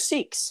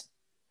 84-6.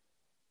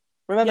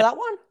 Remember that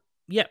one?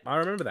 Yeah, I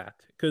remember that.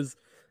 Because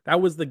that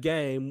was the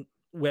game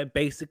where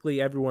basically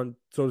everyone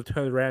sort of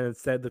turned around and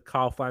said that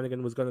Kyle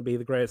Flanagan was going to be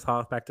the greatest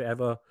halfback to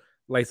ever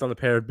lace on a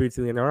pair of boots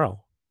in the NRL.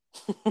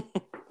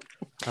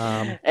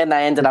 And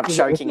they ended up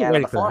choking out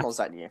of the finals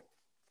that year.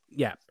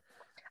 Yeah.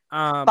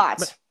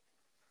 But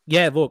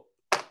yeah, look,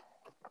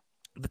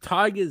 the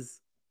Tigers,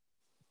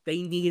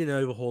 they need an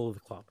overhaul of the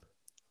club.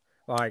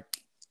 Like,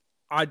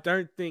 I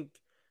don't think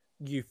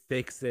you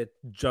fix it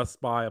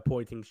just by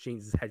appointing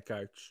Sheens as head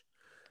coach.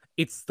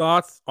 It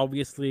starts,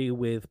 obviously,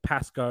 with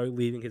Pascoe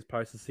leaving his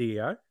post as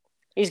CEO.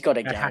 He's got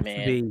to go, man.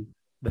 To be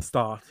the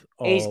start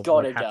of He's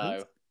got to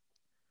go.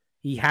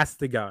 He has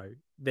to go.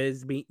 There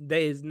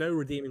is no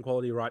redeeming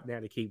quality right now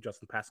to keep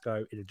Justin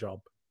Pascoe in a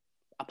job.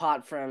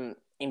 Apart from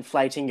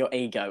inflating your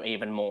ego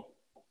even more.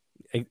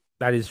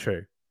 That is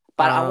true.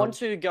 But I want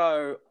to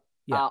go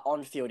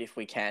on field if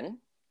we can.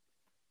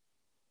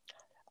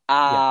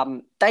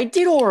 They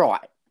did all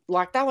right.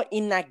 Like, they were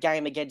in that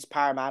game against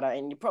Parramatta,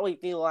 and you probably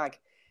feel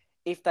like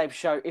if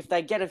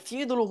they get a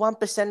few little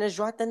 1%ers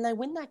right, then they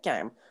win that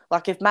game.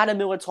 Like, if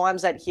Matamua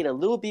times that hit a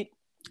little bit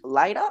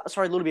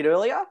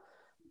earlier,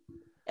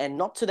 and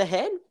not to the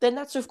head, then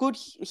that's a good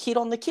hit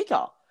on the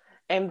kicker.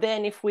 And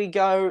then if we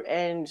go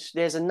and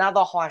there's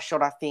another high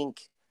shot, I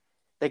think,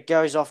 that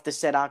goes off the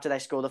set after they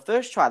score the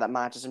first try that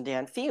marches them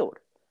downfield.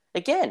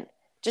 Again,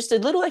 just a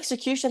little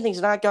execution things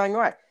that aren't going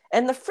right.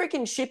 And the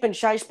freaking ship and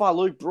chase by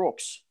Luke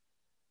Brooks.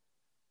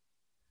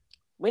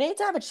 We need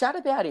to have a chat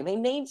about him.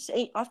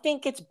 I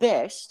think it's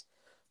best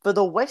for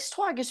the West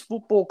Tigers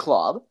Football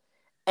Club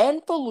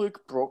and for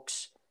Luke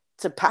Brooks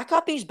to pack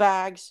up his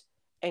bags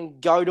and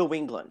go to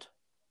England.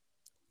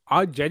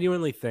 I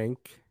genuinely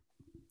think,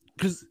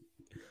 because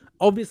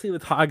obviously the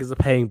Tigers are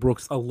paying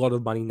Brooks a lot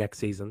of money next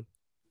season.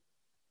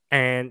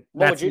 And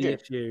that's the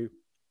issue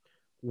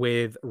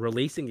with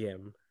releasing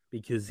him,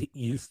 because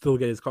you still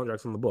get his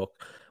contracts on the book.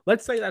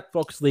 Let's say that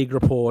Fox League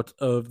report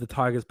of the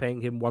Tigers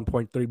paying him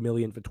 $1.3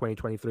 million for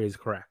 2023 is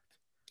correct.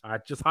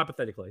 Just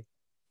hypothetically.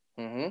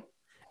 Mm-hmm.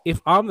 If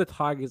I'm the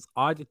Tigers,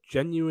 I'd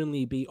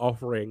genuinely be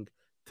offering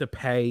to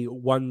pay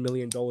 $1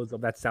 million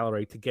of that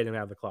salary to get him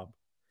out of the club.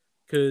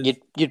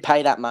 You'd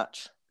pay that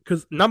much.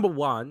 Because, number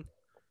one,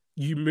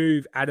 you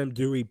move Adam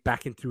Dewey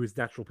back into his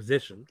natural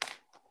position,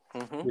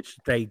 which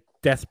they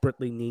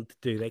desperately need to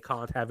do. They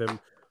can't have him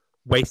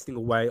wasting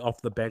away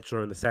off the bench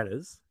or in the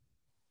centers.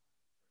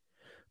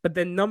 But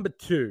then number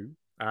two,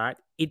 all right,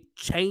 it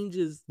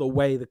changes the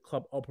way the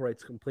club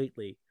operates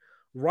completely.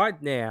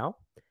 Right now,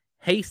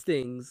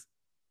 Hastings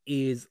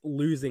is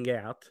losing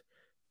out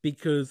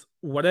because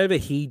whatever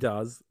he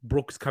does,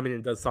 Brooks comes in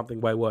and does something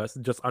way worse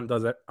and just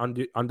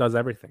undoes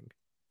everything.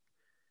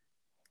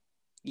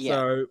 Yeah.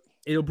 So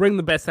it'll bring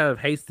the best out of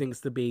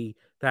Hastings to be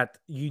that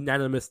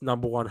unanimous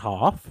number one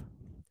half.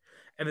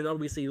 And then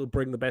obviously it'll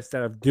bring the best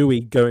out of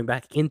Dewey going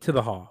back into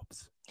the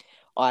halves.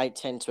 I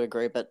tend to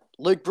agree, but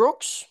Luke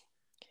Brooks,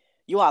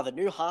 you are the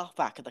new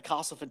halfback of the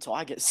Castleford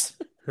Tigers.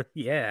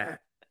 Yeah.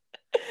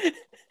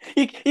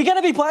 You're going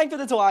to be playing for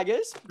the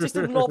Tigers, just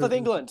in the north of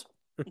England.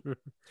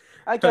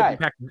 Okay.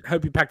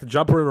 Hope you packed a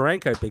jumper and a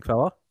raincoat, big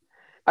fella.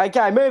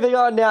 Okay, moving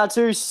on now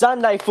to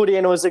Sunday footy,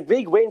 and it was a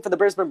big win for the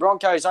Brisbane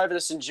Broncos over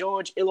the St.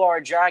 George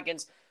Illawarra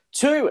Dragons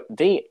to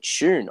the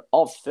tune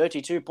of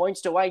 32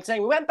 points to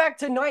 18. We went back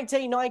to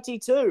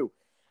 1992,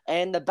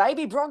 and the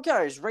baby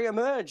Broncos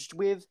re-emerged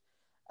with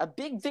a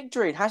big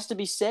victory, it has to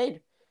be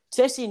said.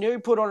 Tessie New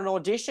put on an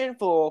audition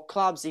for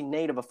clubs in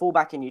need of a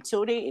fullback and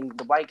utility in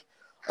the wake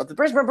of the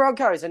Brisbane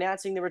Broncos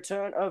announcing the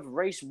return of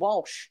Reece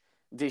Walsh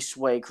this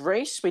week.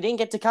 Reece, we didn't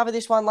get to cover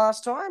this one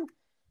last time.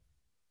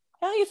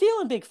 How are you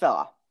feeling, big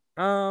fella?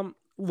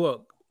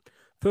 Look,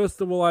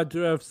 first of all, I do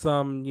have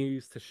some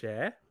news to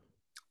share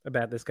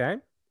about this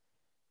game.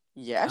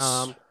 Yes.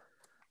 Um,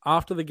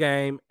 After the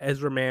game,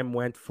 Ezra Mam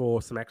went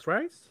for some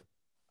X-rays.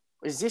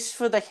 Is this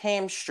for the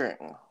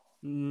hamstring?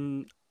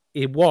 Mm,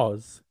 it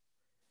was.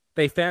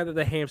 They found that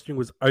the hamstring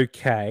was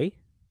okay.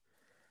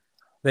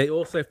 They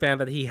also found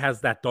that he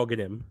has that dog in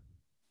him.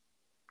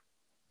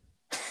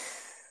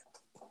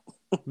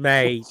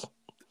 Mate,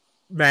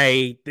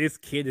 this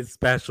kid is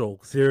special.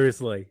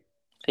 Seriously.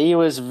 He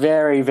was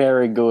very,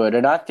 very good.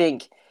 And I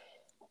think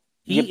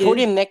you He put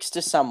is him next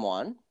to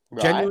someone,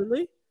 right?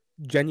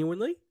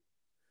 genuinely,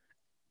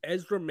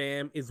 Ezra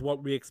Mam is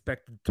what we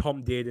expected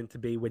Tom Dearden to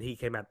be when he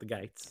came out the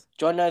gates.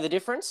 Do I know the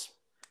difference?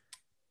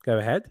 Go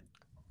ahead.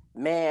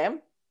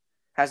 Mam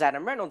has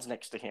Adam Reynolds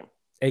next to him.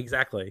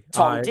 Exactly.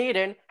 Tom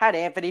Dearden had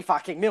Anthony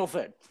fucking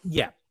Milford.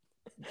 Yeah,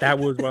 that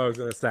was what I was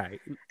going to say.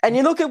 And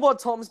you look at what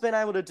Tom's been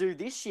able to do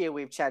this year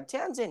with Chad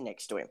Townsend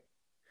next to him.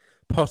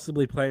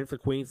 Possibly playing for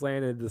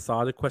Queensland and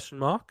decided ?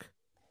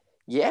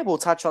 Yeah, we'll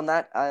touch on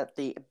that at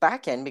the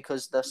back end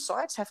because the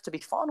sides have to be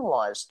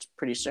finalised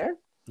pretty soon.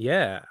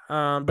 Yeah.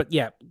 But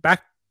yeah,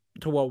 back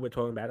to what we're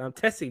talking about. I'm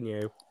testing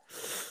you.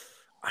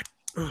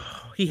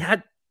 He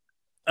had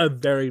a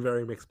very,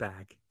 very mixed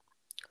bag.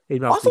 I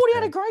thought he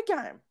had a great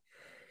game.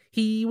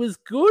 He was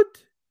good,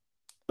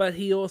 but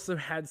he also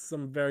had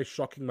some very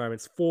shocking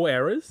moments. 4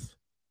 errors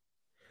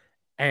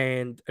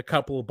and a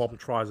couple of bomb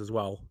tries as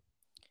well.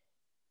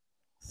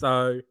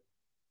 So,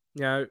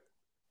 I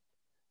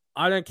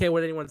don't care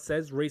what anyone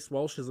says. Reece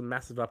Walsh is a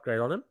massive upgrade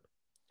on him.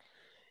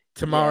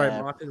 Tamari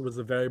Martin was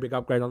a very big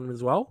upgrade on him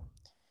as well.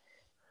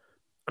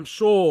 I'm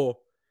sure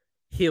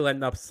he'll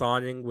end up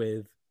signing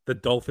with the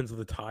Dolphins or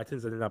the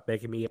Titans and end up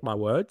making me eat my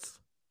words.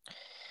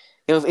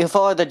 He'll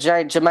follow the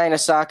Jermaine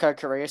Osako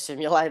career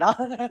simulator.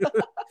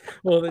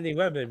 Well, then he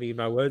won't make me eat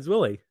my words,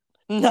 will he?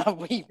 No,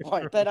 we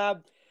won't.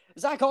 But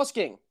Zach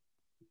Hosking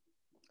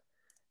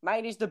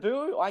made his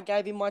debut. I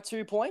gave him my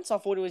 2 points. I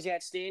thought it was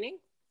outstanding.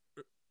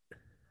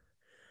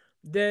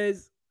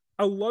 There's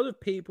a lot of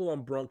people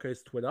on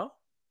Broncos Twitter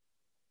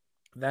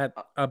that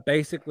have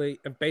basically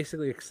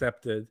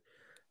accepted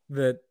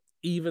that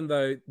even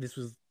though this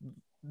was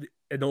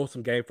an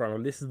awesome game for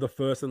him, this is the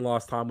first and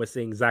last time we're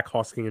seeing Zach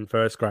Hosking in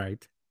first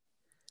grade.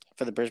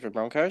 For the Brisbane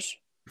Broncos?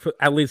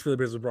 At least for the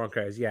Brisbane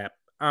Broncos, yeah.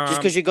 Just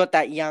because you got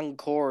that young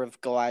core of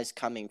guys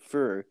coming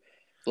through,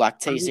 like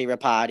TC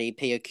Rapati,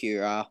 Pia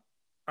Cura.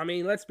 I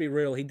mean, let's be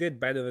real. He did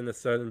better than a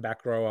certain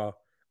back rower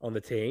on the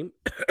team,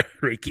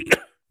 Ricky.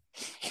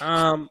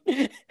 I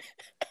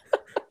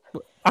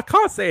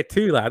can't say it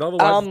too loud, otherwise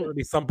there's going to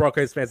be some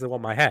Broncos fans that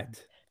want my head.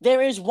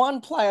 There is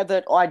one player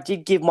that I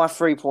did give my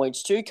 3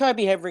 points to,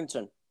 Kobe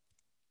Hetherington.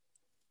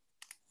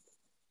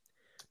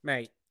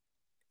 Mate.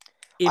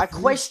 I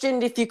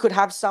questioned if you could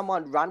have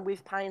someone run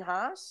with Payne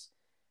Haas,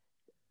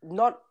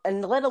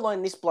 and let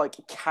alone this bloke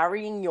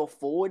carrying your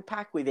forward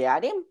pack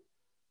without him.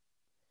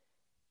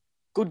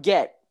 Good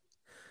get.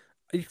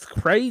 It's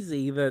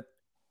crazy that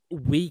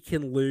we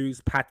can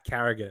lose Pat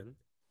Carrigan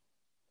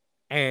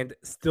and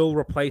still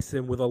replace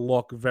him with a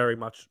lock very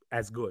much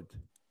as good.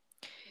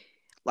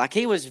 Like,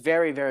 he was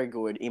very, very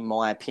good, in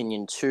my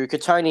opinion, too.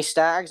 Katoni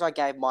Staggs, I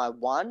gave my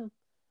 1.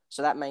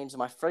 So that means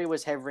my 3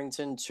 was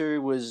Hetherington,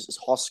 2 was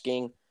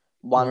Hosking,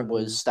 1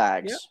 was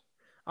Staggs. Yep.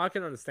 I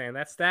can understand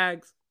that.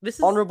 Staggs. This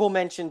is honourable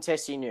mention,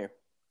 Tessie New.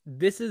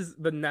 This is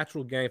the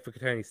natural game for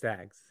Katoni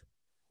Staggs.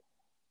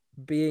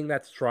 Being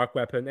that strike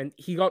weapon. And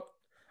he got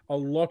a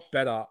lot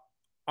better.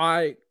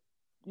 I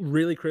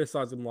really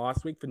criticized him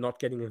last week for not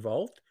getting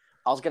involved.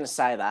 I was going to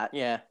say that,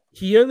 yeah.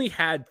 He only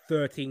had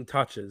 13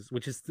 touches,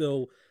 which is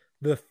still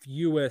the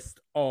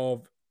fewest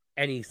of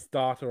any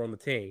starter on the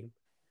team.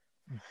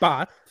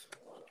 But,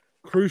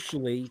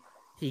 crucially,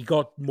 he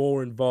got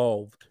more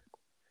involved.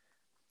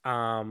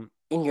 In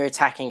your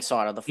attacking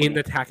side of the footy. In the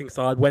attacking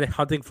side, when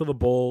hunting for the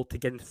ball to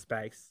get into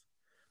space,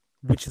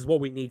 which is what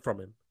we need from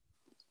him.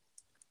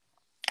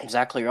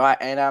 Exactly right.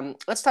 And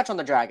let's touch on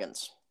the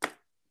Dragons.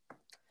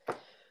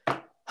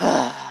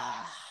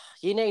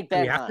 You need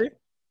Ben Hunt.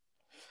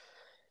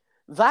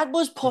 That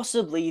was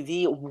possibly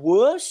the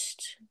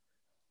worst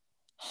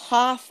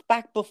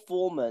halfback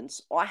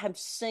performance I have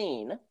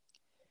seen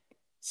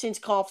since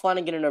Kyle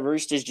Flanagan in a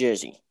Roosters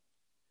jersey.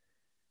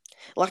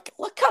 Like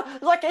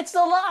it's the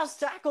last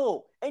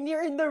tackle, and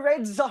you're in the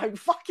red zone.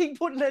 Fucking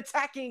put an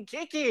attacking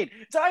kick in.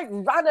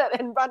 Don't run it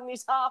and run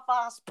this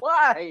half-ass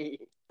play.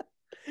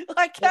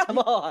 Like, come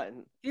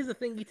on. Here's the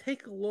thing. You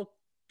take a look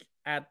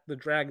at the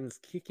Dragons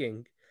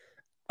kicking.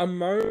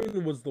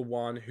 Amon was the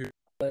one who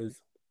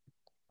was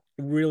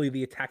really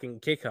the attacking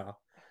kicker.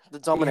 The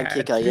dominant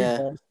kicker, yeah.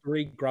 Bombs,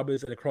 3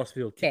 grubbers and a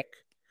crossfield kick.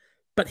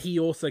 But he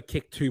also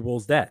kicked 2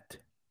 balls dead.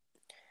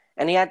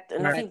 And he had,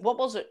 I think, what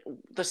was it?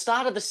 The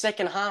start of the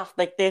second half,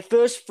 like their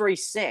first 3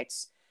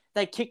 sets,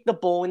 they kicked the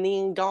ball in the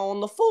end goal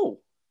on the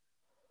full.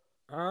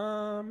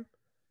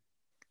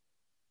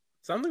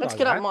 Let's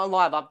get up my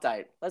live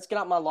update. Let's get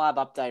up my live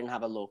update and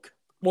have a look.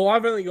 Well,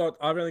 they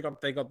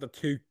got the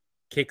 2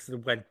 kicks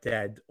that went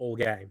dead all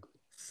game.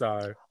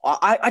 So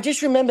I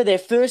just remember their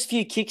first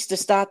few kicks to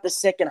start the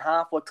second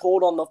half were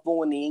called on the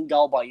full in the in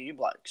goal by you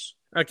blokes.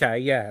 okay,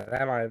 yeah,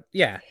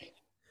 Yeah,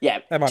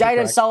 that might be Jaden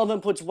correct. Sullivan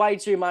puts way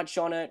too much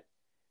on it.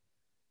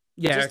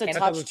 Yeah, Just a okay, that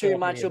touch doesn't show too up in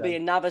much. here It'll be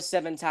then. another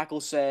 7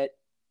 tackle set.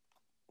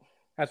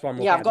 That's what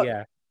I'm Yeah, looking at.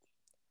 Yeah,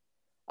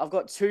 I've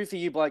got 2 for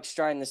you blokes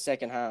straight in the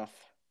second half.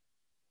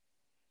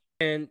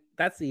 and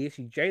that's the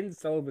issue. Jaden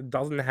Sullivan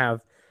doesn't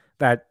have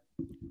that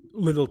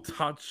little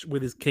touch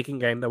with his kicking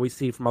game that we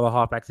see from other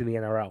halfbacks in the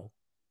NRL.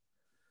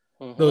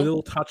 The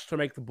little touch to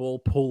make the ball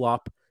pull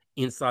up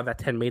inside that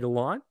 10-meter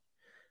line.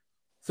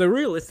 So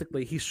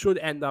realistically, he should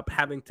end up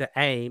having to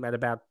aim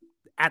to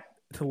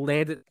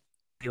land it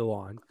the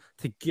line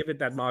to give it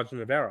that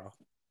margin of error.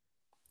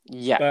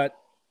 Yeah. But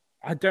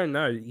I don't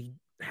know. He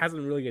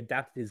hasn't really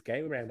adapted his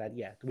game around that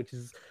yet, which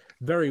is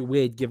very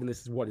weird given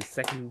this is his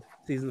second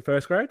season of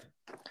first grade.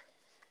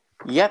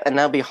 Yep, and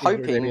they'll be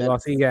hoping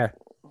that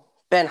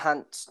Ben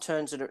Hunt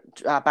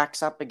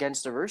backs up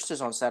against the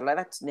Roosters on Saturday.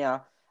 That's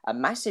now a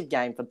massive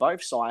game for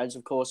both sides.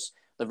 Of course,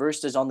 the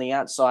Roosters on the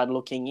outside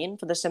looking in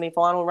for the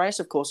semi-final race.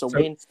 Of course, a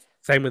win.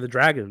 Same with the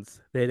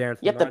Dragons. They're down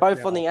to they're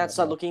both on the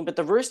outside looking, but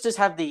the Roosters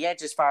have the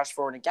edge as far as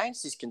for and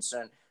against is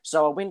concerned.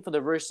 So a win for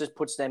the Roosters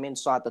puts them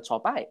inside the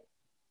top 8.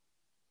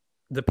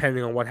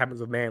 Depending on what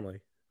happens with Manly.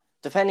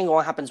 Depending on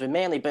what happens with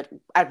Manly, but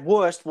at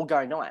worst, we'll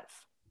go 9th.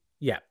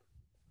 Yeah.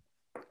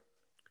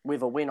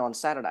 With a win on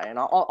Saturday. And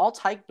I'll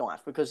take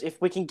 9th because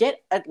if we can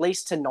get at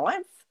least to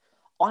 9th,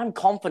 I'm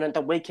confident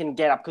that we can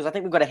get up because I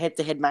think we've got a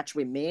head-to-head match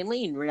with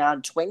Manly in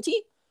round 20.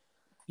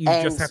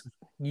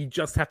 You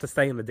just have to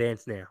stay in the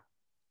dance now.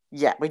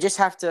 Yeah, we just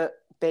have to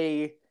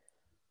be...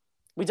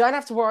 We don't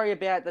have to worry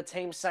about the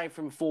team safe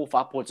from 4th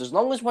upwards. As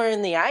long as we're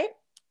in the 8,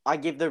 I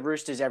give the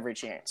Roosters every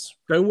chance.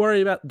 Don't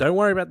worry about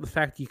the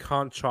fact you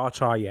can't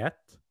cha-cha yet.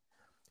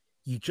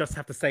 You just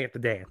have to stay at the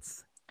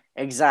dance.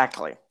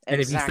 Exactly.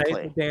 And if you stay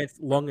at the dance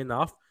long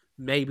enough,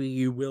 maybe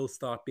you will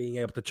start being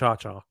able to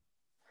cha-cha.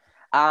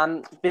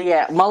 But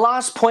yeah, my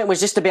last point was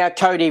just about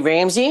Cody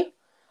Ramsey.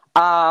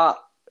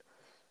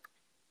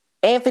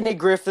 Anthony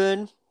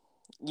Griffin,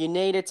 you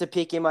needed to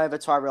pick him over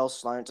Tyrell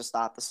Sloan to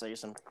start the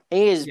season.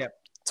 He has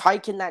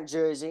taken that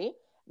jersey,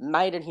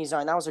 made it his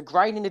own. That was a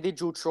great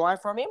individual try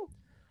from him.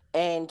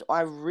 And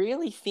I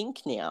really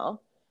think now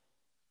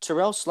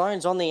Tyrell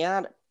Sloan's on the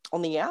out.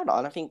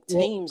 I think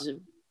teams...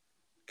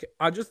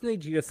 I just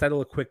need you to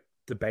settle a quick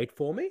debate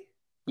for me.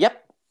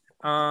 Yep.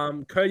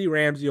 Cody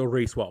Ramsey or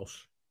Reece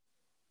Walsh?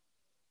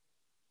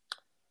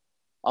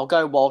 I'll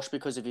go Walsh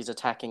because of his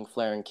attacking,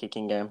 flair, and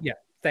kicking game. Yeah,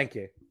 thank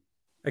you.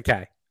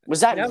 Okay. Was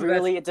that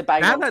really a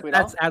debate on Twitter?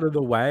 That's out of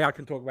the way, I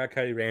can talk about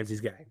Cody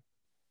Ramsey's game.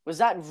 Was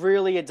that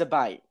really a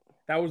debate?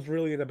 That was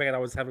really a debate I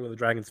was having with a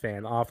Dragons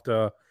fan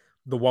after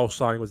the Walsh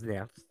signing was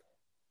announced.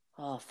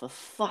 Oh, for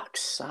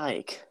fuck's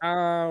sake.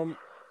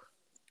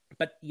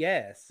 But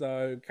yeah,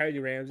 so Cody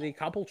Ramsey, a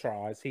couple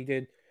tries. He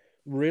did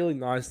really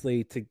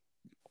nicely to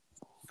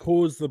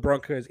cause the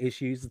Broncos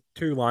issues.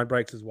 2 line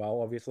breaks as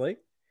well, obviously.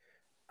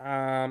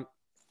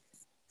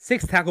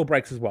 6 tackle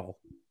breaks as well,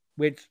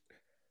 which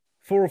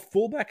for a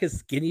fullback as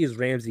skinny as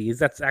Ramsey is,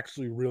 that's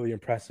actually really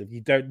impressive.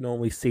 You don't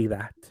normally see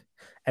that.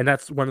 And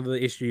that's one of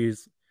the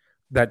issues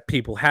that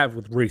people have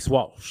with Reece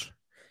Walsh.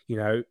 You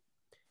know,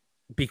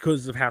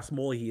 because of how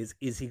small he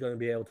is he going to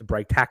be able to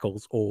break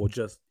tackles or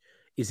just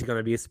is he going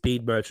to be a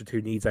speed merchant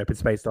who needs open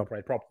space to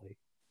operate properly?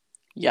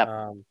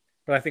 Yeah.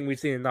 But I think we've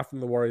seen enough from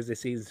the Warriors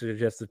this season to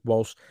suggest that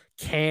Walsh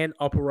can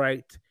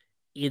operate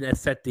in a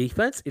set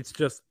defense. It's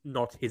just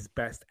not his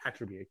best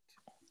attribute.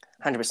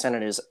 100%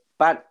 it is.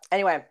 But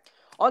anyway,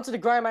 on to the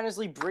Graham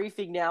Annesley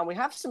briefing now. We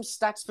have some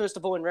stats, first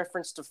of all, in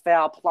reference to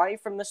foul play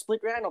from the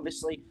split round.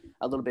 Obviously,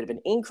 a little bit of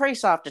an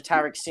increase after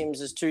Tarek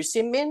Sims' 2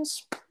 sin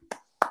bins.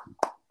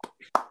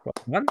 Well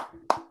done.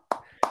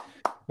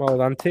 Well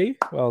done, T.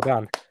 Well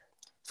done.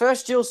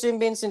 First dual sin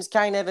bin since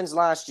Kane Evans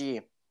last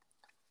year.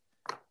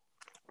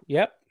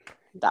 Yep.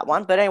 That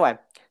one. But anyway,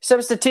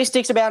 some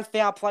statistics about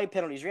foul play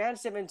penalties. Round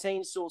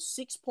 17 saw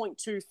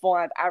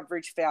 6.25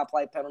 average foul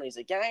play penalties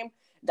a game.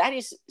 That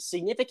is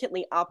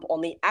significantly up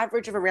on the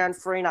average of around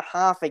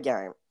 3.5 a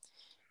game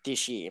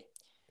this year.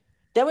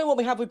 Then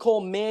what we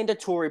call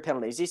mandatory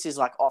penalties. This is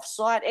like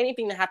offside,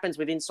 anything that happens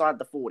with inside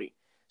the 40.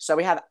 So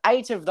we have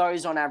 8 of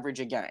those on average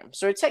a game.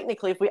 So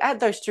technically, if we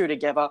add those 2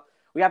 together,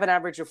 we have an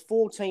average of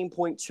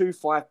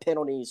 14.25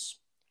 penalties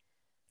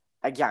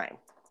a game.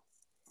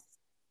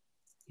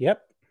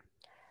 Yep.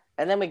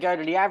 And then we go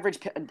to the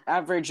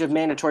average of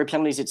mandatory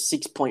penalties, it's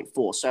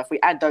 6.4. So if we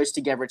add those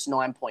together, it's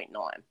 9.9.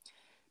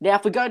 Now,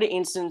 if we go to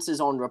instances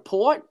on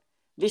report,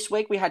 this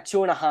week we had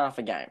 2.5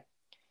 a game.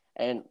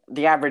 And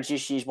the average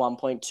this year is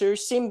 1.2.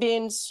 Sin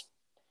bins,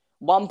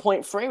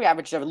 1.3. We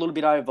averaged a little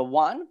bit over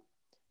 1.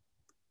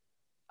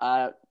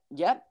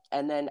 Yep.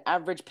 And then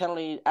average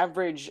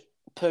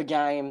per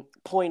game,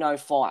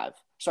 0.05.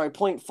 Sorry,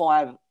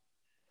 0.5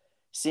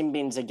 sin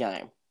bins a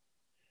game.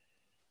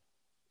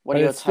 What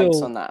are your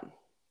takes on that?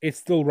 It's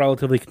still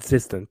relatively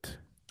consistent.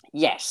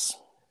 Yes.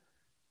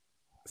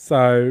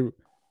 So,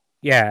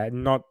 yeah,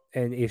 not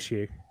an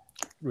issue.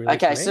 Really,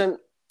 okay, so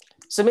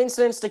Some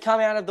incidents to come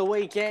out of the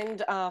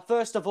weekend.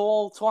 First of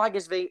all,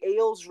 Tigers v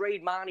Eels.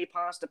 Reid Marnie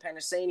passed to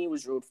Penasini,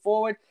 was ruled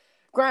forward.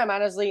 Graham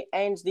Annesley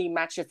and the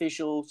match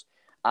officials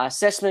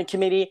assessment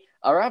committee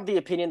are of the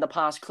opinion the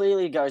pass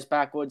clearly goes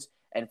backwards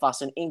and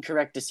thus an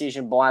incorrect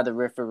decision by the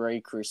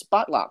referee, Chris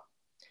Butler.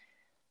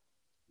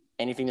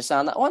 Anything to say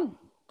on that one?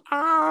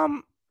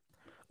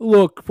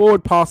 Look,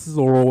 forward passes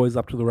are always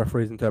up to the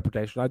referee's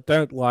interpretation. I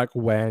don't like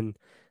when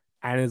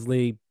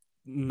Annesley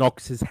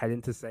knocks his head in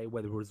to say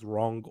whether it was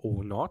wrong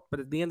or not. But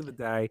at the end of the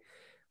day,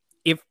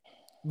 if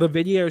the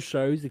video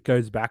shows it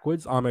goes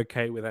backwards, I'm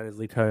okay with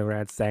Annesley turning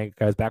around saying it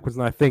goes backwards.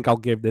 And I think I'll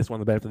give this one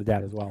the benefit of the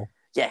doubt as well.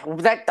 Yeah,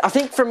 I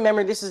think from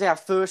memory, this is our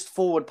first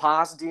forward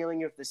pass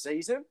dealing of the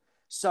season.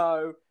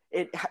 So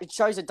it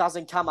shows it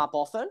doesn't come up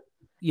often.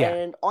 Yeah.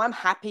 And I'm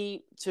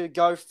happy to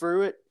go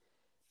through it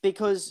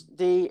because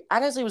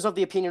Annesley was of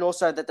the opinion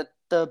also that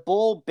the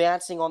ball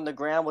bouncing on the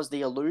ground was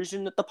the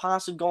illusion that the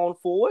pass had gone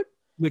forward.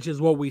 Which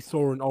is what we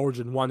saw in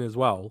Origin 1 as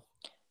well.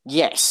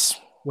 Yes.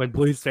 When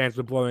Blues fans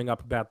were blowing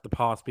up about the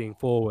pass being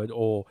forward,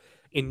 or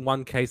in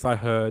one case I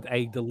heard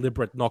a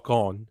deliberate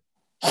knock-on.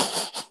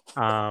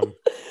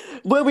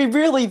 Were we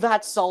really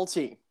that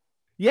salty?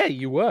 Yeah,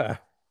 you were.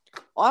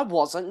 I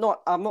wasn't.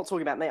 I'm not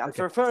talking about me. I'm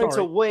referring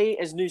to we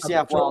as New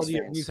South Wales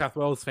fans. New South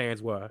Wales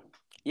fans were.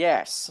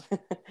 Yes.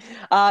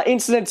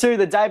 Incident 2,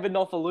 the David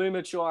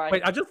Nofaluma try.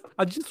 Wait,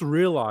 I just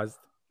realised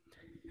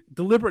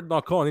deliberate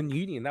knock-on in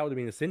Union, that would have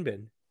been a sin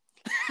bin.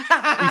 We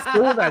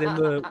saw that in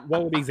the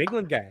Wallabies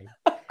England game.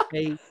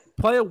 A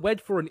player went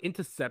for an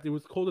intercept. It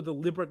was called a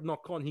deliberate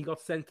knock-on. He got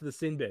sent to the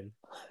sin bin.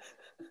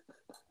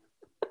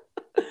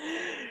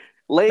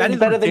 League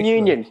better than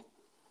Union.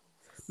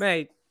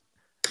 Mate,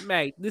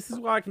 this is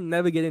why I can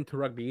never get into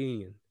rugby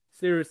union.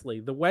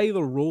 Seriously, the way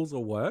the rules are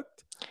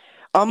worked,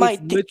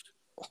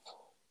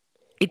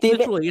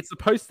 it's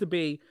supposed to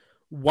be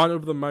one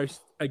of the most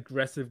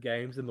aggressive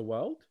games in the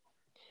world.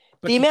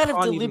 But the amount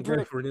of deliberate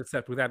go for an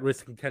intercept without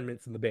risking 10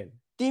 minutes in the bin.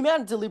 The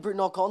amount of deliberate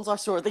knock-ons I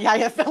saw at the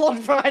AFL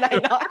on Friday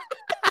night.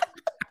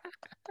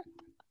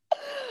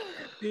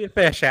 Yeah,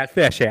 fair shout.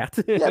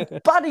 Yeah,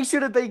 Buddy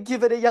should have been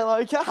given a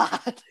yellow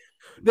card.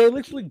 They're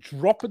literally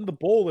dropping the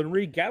ball and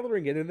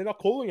regathering it, and they're not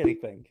calling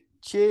anything.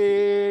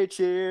 Cheer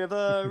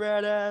the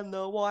red and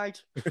the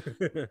white.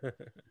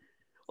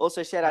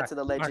 Also, shout out to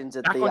the legends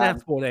at the... Back on our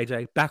sport,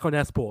 AJ. Back on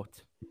our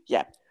sport.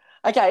 Yeah.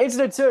 Okay,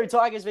 incident 2,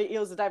 Tigers v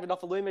Eels, the David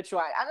Nofaluma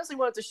try. I honestly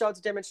wanted to show it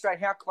to demonstrate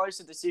how close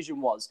the decision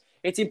was.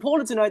 It's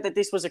important to note that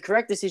this was a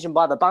correct decision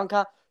by the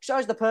bunker,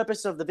 shows the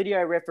purpose of the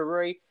video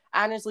referee.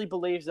 Annesley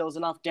believes there was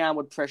enough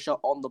downward pressure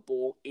on the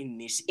ball in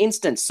this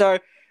instance. So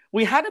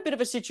we had a bit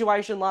of a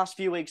situation last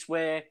few weeks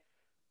where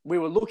we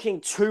were looking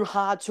too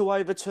hard to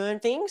overturn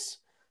things.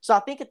 So I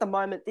think at the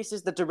moment, this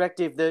is the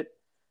directive that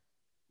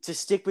to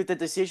stick with the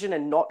decision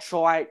and not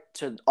try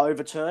to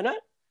overturn it.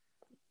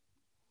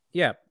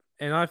 Yeah,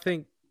 and I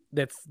think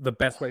that's the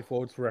best way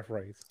forward for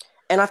referees.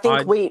 And I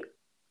think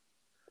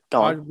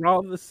I'd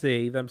rather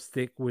see them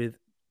stick with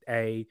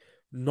a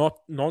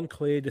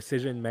non-clear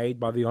decision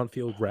made by the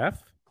on-field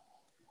ref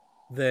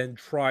than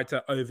try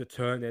to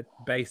overturn it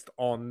based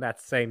on that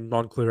same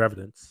non-clear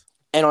evidence.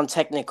 And on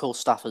technical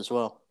stuff as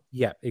well.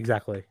 Yeah,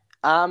 exactly.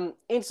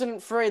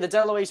 Incident 3, the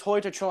Deloise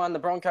Hoyter try in the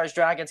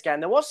Broncos-Dragons game.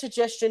 There was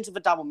suggestions of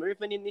a double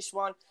movement in this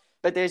one,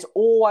 but there's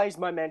always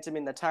momentum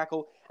in the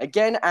tackle.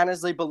 Again,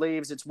 Annesley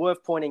believes it's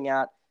worth pointing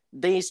out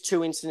these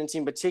two incidents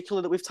in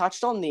particular that we've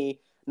touched on, the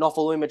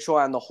Nofaluma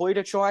try and the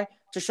Hoyter try,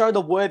 to show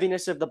the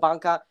worthiness of the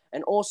bunker,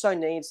 and also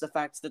needs the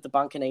fact that the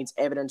bunker needs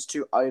evidence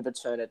to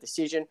overturn a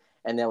decision,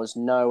 and there was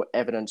no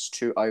evidence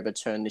to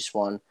overturn this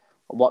one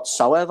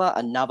whatsoever.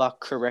 Another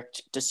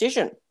correct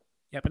decision.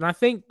 Yep, and I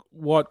think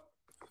what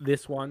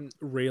this one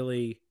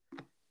really,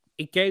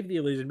 it gave the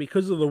illusion,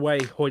 because of the way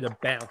Hoyter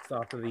bounced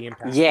after the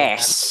impact.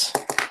 Yes.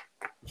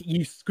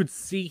 You could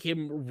see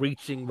him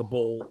reaching the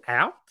ball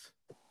out.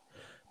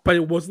 But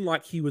it wasn't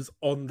like he was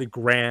on the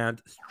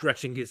ground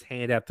stretching his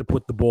hand out to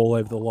put the ball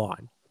over the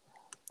line.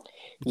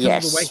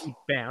 Because of the way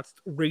he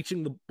bounced,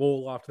 reaching the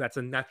ball after that's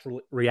a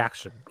natural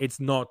reaction. It's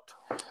not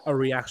a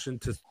reaction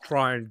to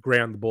try and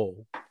ground the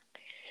ball.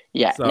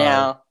 Yeah. So,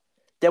 now,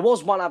 there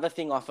was one other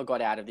thing I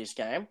forgot out of this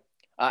game,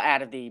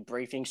 out of the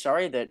briefing,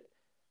 that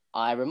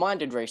I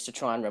reminded Reese to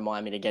try and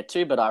remind me to get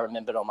to, but I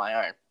remembered on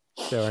my own.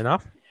 Fair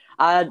enough.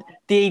 The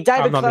David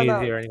I'm not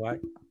needed here anyway.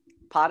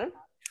 Pardon?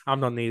 I'm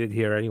not needed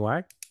here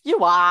anyway. You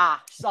are.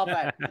 Stop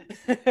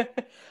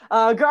it.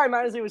 Graham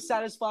Annesley was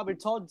satisfied with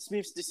Todd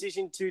Smith's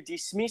decision to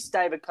dismiss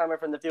David Clemmer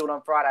from the field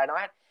on Friday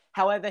night.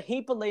 However,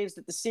 he believes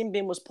that the sin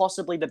bin was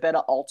possibly the better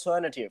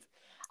alternative.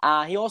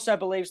 He also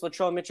believes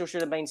Latrell Mitchell should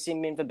have been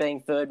sin bin for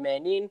being third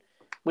man in,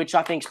 which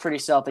I think is pretty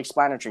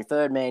self-explanatory.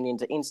 Third man in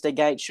to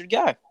instigate should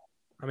go.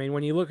 I mean,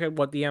 when you look at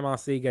what the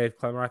MRC gave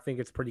Clemmer, I think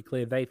it's pretty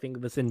clear they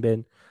think the sin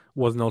bin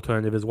was an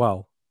alternative as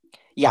well.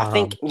 Yeah, I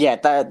think,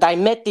 they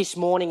met this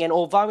morning, and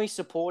although he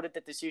supported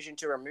the decision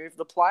to remove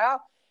the player,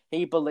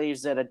 he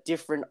believes that a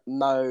different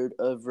mode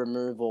of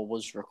removal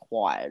was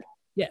required.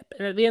 Yeah,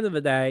 and at the end of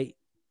the day,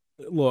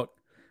 look,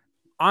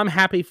 I'm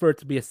happy for it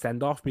to be a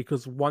send-off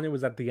because one, it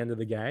was at the end of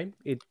the game.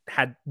 It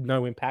had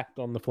no impact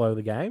on the flow of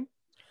the game.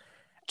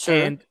 Two.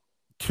 And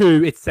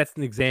two, it sets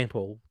an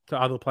example to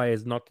other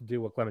players not to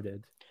do what Clemmer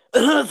did.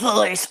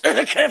 Police,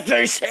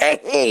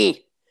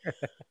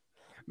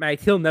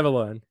 Mate, he'll never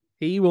learn.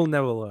 He will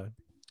never learn.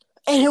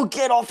 and he'll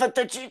get off at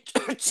the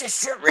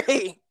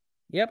judiciary.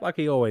 Yep, like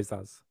he always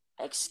does.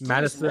 Excuse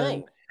Madison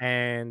me.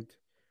 and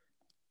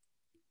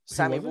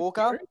Sammy was it?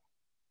 Walker.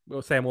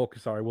 Well, Sam Walker,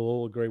 sorry. We'll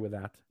all agree with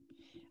that.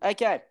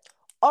 Okay.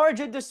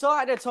 Origin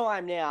Decider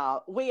time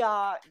now. We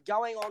are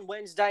going on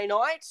Wednesday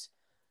night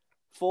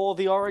for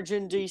the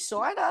Origin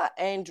Decider.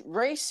 And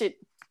Reece, it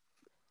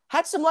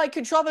had some late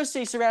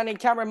controversy surrounding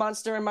Cameron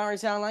Munster and Murray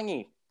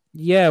Taulagi.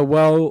 Yeah,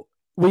 well,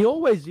 we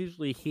always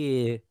usually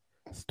hear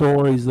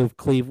stories of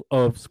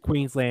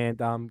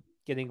Queensland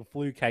getting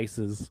flu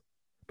cases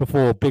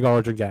before big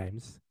Origin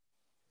games.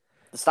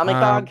 The stomach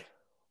bug.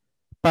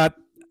 But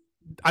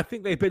I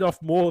think they bit off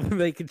more than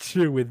they could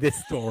chew with this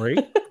story.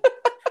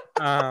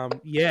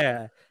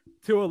 Yeah.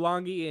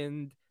 Taulagi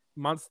and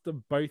Munster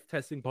both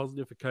testing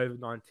positive for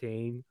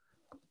COVID-19,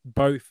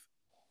 both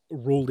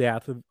ruled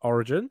out of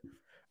Origin.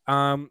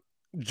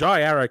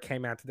 Jai Arrow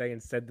came out today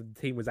and said that the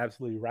team was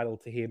absolutely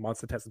rattled to hear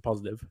Munster tested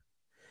positive.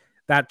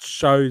 That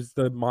shows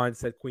the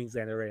mindset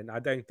Queensland are in. I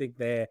don't think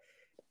they're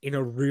in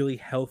a really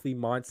healthy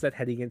mindset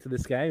heading into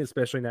this game,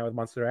 especially now with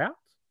Munster out.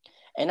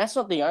 And that's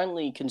not the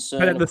only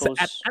concern. But of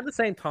course. at the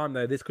same time,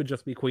 though, this could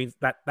just be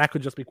that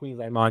could just be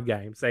Queensland mind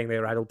game, saying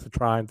they're rattled to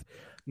try and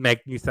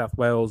make New South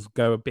Wales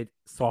go a bit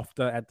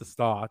softer at the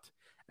start,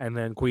 and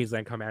then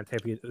Queensland come out and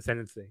take the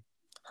ascendancy.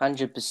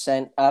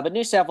 100%. But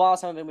New South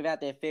Wales haven't been without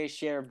their fair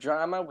share of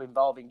drama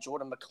involving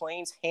Jordan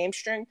McLean's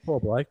hamstring. Poor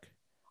bloke.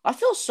 I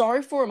feel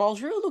sorry for him. I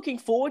was really looking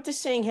forward to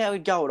seeing how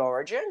he'd go at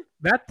Origin.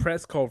 That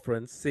press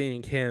conference,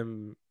 seeing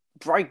him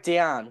break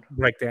down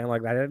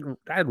like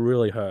that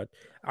really hurt.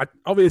 I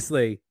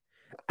obviously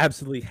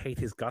absolutely hate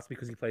his guts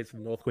because he plays for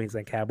the North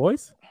Queensland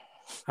Cowboys.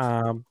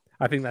 I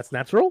think that's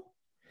natural.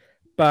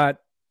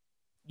 But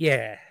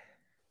yeah,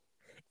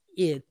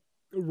 it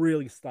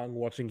really stung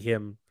watching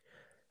him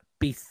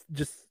be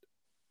just,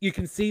 you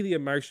can see the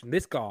emotion.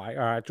 This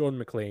guy, Jordan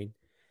McLean,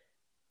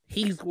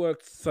 he's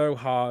worked so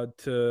hard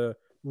to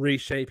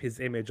reshape his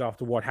image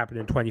after what happened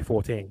in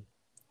 2014.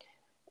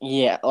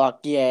 Yeah,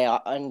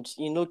 and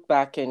you look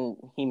back and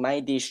he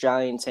made the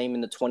Australian team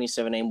in the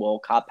 2017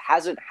 World Cup.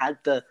 Hasn't had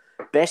the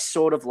best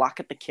sort of luck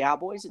at the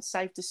Cowboys, it's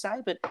safe to say,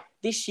 but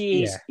this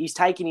year he's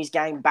taken his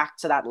game back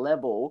to that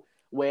level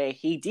where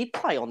he did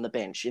play on the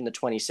bench in the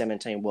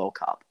 2017 World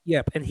Cup.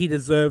 Yep, and he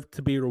deserved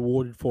to be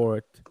rewarded for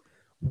it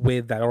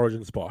with that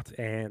Origin spot,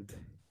 and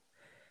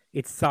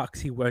it sucks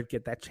he won't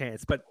get that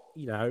chance. But,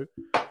 you know,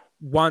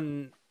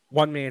 one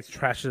man's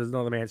trash is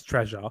another man's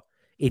treasure.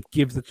 It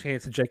gives a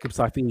chance to Jacob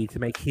Saifiti to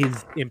make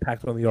his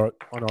impact on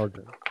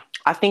Origin.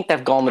 I think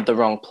they've gone with the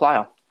wrong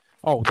player.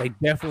 Oh, they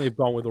definitely have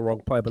gone with the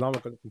wrong player, but I'm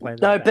not going to complain.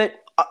 No, but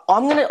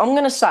I'm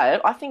gonna say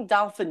it. I think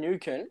Dale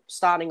Finucane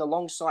starting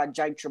alongside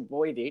Jake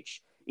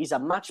Trbojevic is a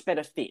much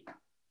better fit.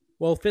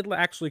 Well, Fiddler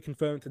actually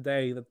confirmed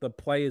today that the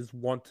players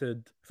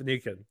wanted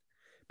Finucane,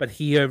 but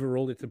he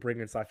overruled it to bring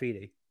in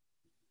Saifiti.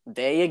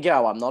 There you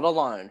go. I'm not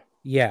alone.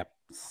 Yeah.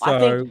 So I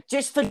think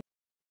just for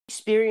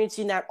experience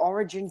in that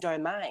Origin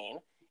domain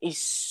is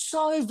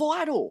so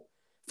vital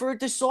for a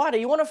decider.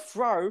 You want to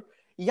throw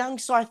young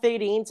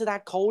Saifiti into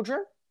that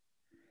cauldron?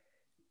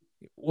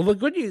 Well, the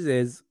good news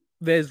is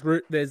there's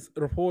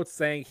reports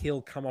saying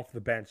he'll come off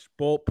the bench.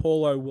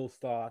 Paulo will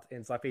start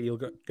and Saifiti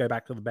will go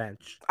back to the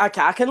bench.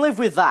 Okay, I can live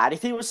with that.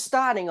 If he was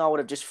starting, I would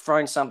have just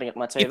thrown something at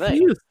my TV. If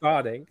he was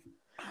starting,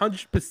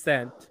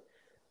 100%,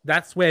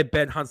 that's where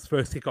Ben Hunt's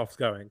first kickoff's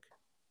going.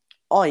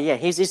 Oh, yeah.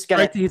 He's just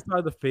going to his side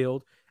of the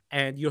field,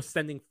 and you're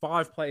sending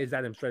 5 players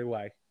at him straight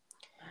away.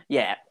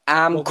 Yeah.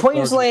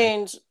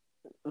 Queensland,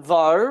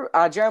 though,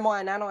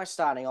 Jeremiah Nanai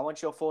starting. I want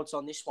your thoughts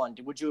on this one.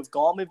 Would you have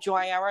gone with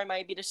Jai Arrow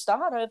maybe to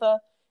start over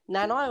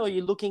Nanai, or are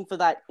you looking for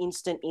that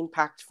instant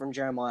impact from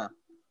Jeremiah?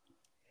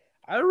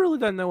 I really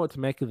don't know what to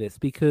make of this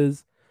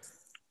because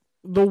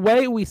the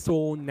way we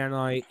saw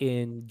Nanai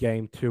in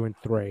game 2 and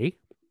 3.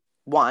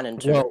 1 and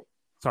 2. Well,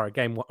 sorry,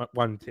 game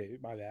 1 and 2.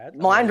 My bad.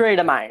 Mind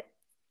reader, mate.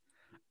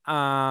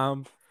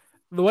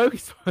 The way we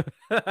saw,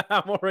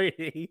 I'm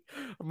already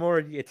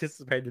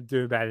anticipating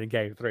doing that in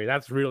game 3.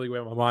 That's really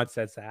where my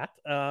mindset's at.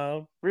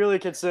 Really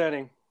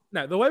concerning.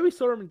 No, the way we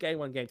saw him in game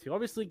 1, game 2.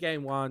 Obviously,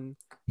 game 1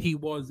 he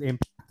was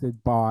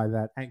impacted by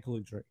that ankle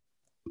injury.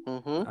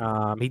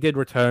 Mm-hmm. He did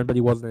return, but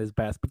he wasn't at his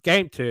best. But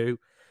game 2,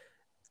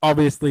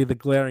 obviously the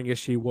glaring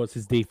issue was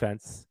his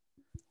defense,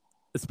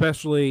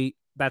 especially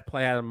that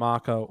play out of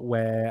marker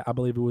where I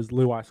believe it was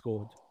Luai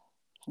scored.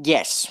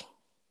 Yes.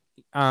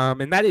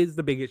 And that is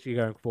the big issue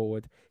going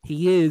forward.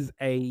 He is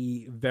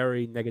a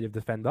very negative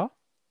defender.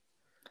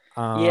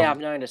 Yeah, I've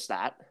noticed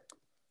that.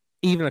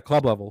 Even at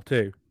club level,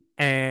 too.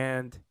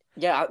 And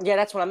yeah,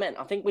 that's what I meant.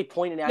 I think we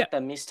pointed out the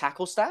missed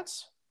tackle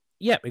stats.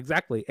 Yeah,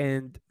 exactly.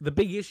 And the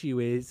big issue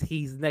is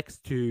he's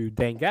next to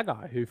Dane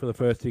Gagai, who for the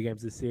first 2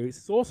 games of the series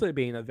has also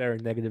been a very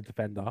negative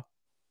defender.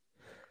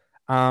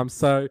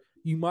 So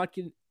you might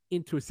get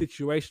into a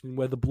situation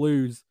where the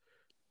Blues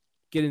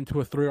get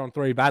into a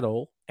 3-on-3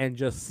 battle and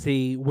just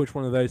see which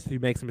one of those two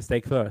makes a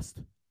mistake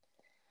first.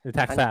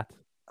 Attacks that.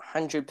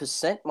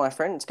 100%, my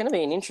friend. It's going to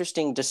be an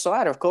interesting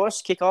decider, of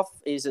course. Kickoff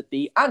is at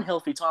the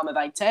unhealthy time of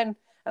 8:10,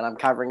 and I'm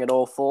covering it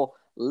all for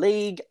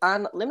League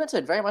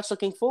Unlimited. Very much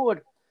looking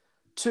forward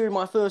to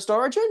my first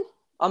Origin.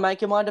 I'm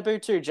making my debut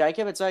too,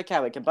 Jacob. It's okay.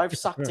 We can both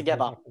suck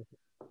together.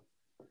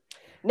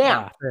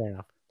 Now, fair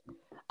enough.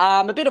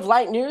 A bit of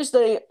late news.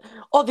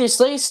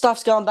 Obviously,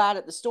 stuff's gone bad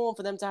at the Storm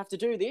for them to have to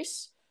do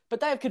this, but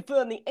they've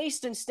confirmed the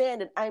Eastern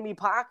Stand at Amy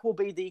Park will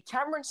be the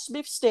Cameron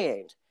Smith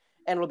Stand,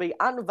 and will be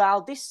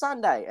unveiled this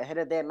Sunday ahead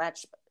of their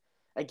match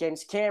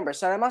against Canberra.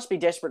 So they must be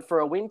desperate for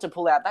a win to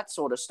pull out that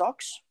sort of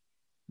stocks.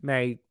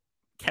 Mate,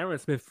 Cameron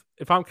Smith,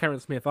 if I'm Cameron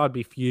Smith, I'd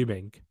be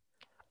fuming.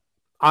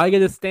 I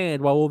get a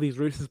stand while all these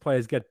Roosters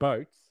players get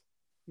boats.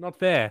 Not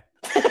fair.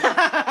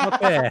 Not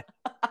fair.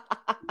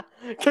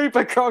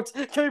 Cooper Cox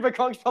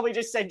probably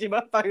just sent him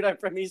a photo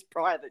from his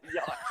private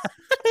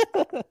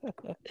yacht.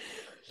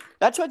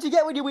 That's what you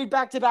get when you win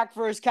back-to-back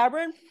for us,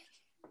 Cameron.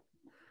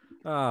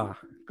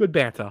 Good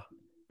banter.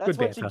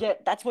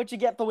 That's what you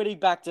get for winning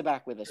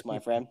back-to-back with us, my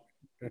friend.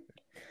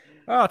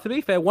 To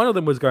be fair, one of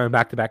them was going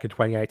back-to-back in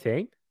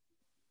 2018.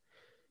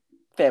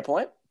 Fair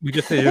point. We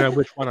just didn't know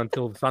which one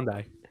until the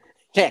Sunday.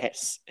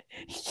 Yes.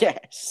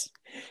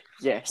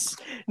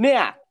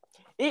 Now,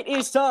 it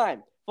is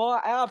time for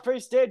our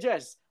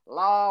prestigious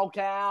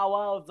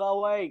Lolcow of the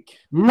Week.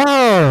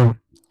 No!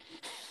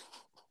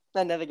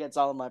 That never gets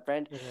old, my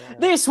friend. Yeah.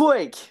 This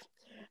week,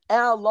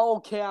 our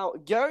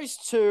Lolcow goes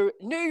to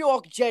New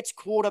York Jets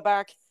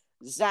quarterback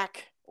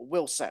Zach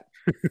Wilson.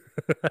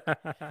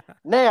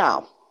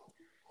 Now,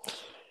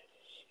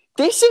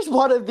 this is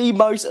one of the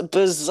most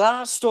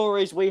bizarre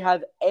stories we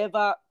have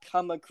ever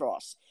come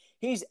across.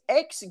 His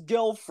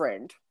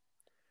ex-girlfriend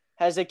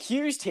has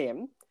accused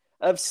him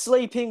of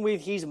sleeping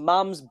with his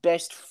mum's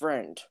best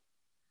friend.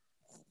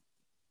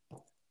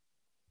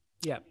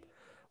 Yep.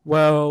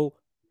 Well,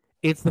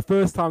 it's the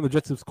first time the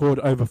Jets have scored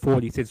over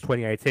 40 since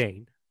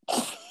 2018.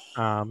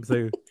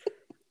 So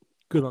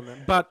good on them.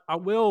 But I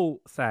will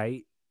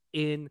say,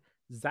 in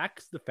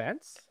Zach's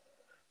defense,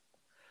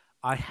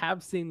 I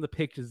have seen the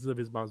pictures of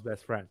his mum's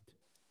best friend.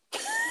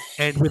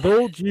 And with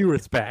all due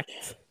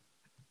respect,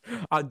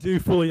 I do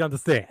fully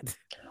understand.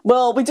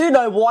 Well, we do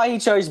know why he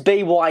chose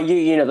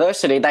BYU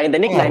University. The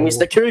nickname is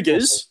the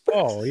Cougars.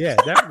 Oh, yeah,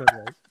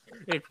 definitely.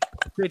 It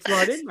fits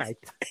right in, mate.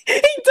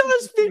 He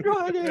does fit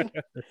right in.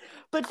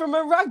 But from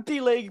a rugby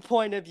league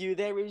point of view,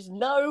 there is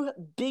no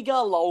bigger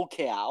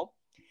lolcow,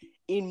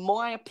 in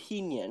my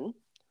opinion,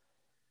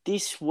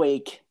 this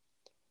week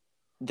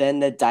than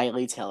the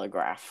Daily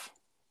Telegraph.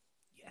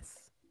 Yes.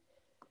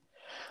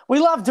 We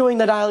love doing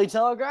the Daily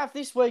Telegraph.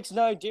 This week's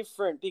no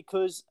different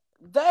because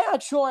they are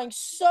trying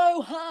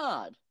so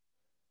hard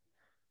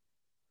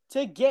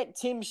to get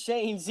Tim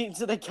Sheens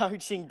into the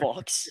coaching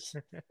box.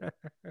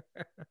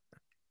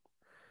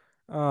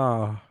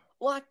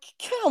 Like,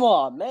 come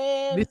on,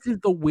 man. This is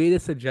the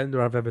weirdest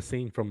agenda I've ever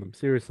seen from them,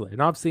 seriously.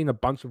 And I've seen a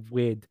bunch of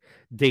weird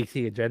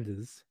DT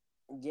agendas.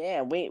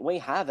 Yeah, we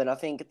haven't. I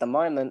think at the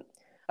moment,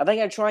 are they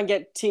going to try and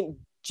get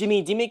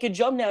Jimmy Dimmick a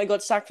job now he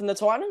got sacked from the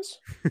Titans?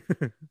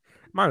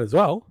 Might as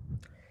well.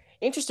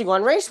 Interesting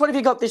one. Reese, what have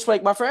you got this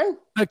week, my friend?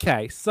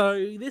 Okay,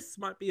 so this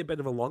might be a bit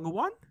of a longer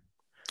one.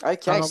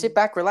 Okay, sit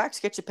back, relax,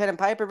 get your pen and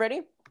paper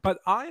ready. But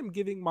I am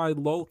giving my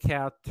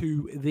lolcow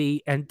to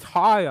the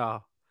entire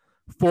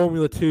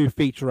Formula 2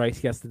 feature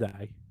race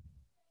yesterday.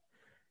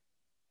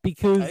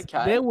 Because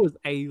there was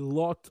a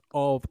lot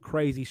of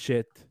crazy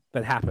shit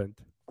that happened.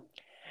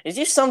 Is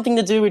this something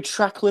to do with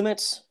track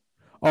limits?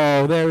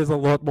 Oh, there is a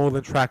lot more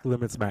than track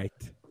limits,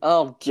 mate.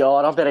 Oh,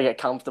 God, I better get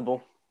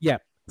comfortable. Yeah.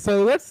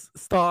 So let's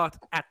start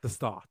at the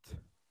start.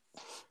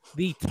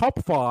 The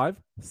top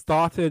 5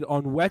 started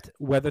on wet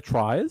weather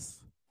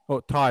tires.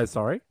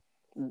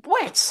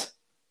 Wet?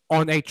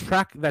 On a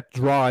track that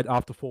dried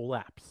after 4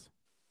 laps.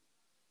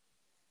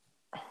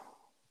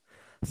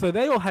 So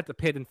they all had to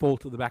pit and fall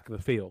to the back of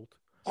the field.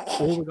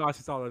 All the guys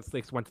who started on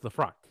slicks went to the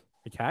front.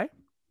 Okay?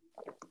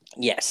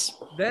 Yes.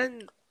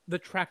 Then the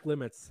track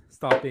limits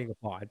start being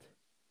applied.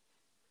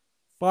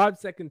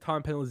 5-second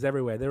time penalties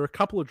everywhere. There were a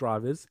couple of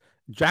drivers,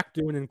 Jack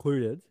Doohan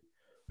included,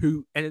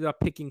 who ended up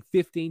picking up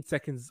 15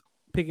 seconds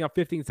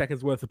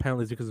worth of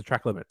penalties because of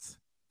track limits,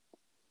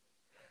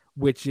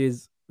 which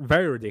is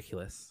very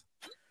ridiculous.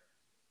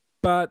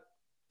 But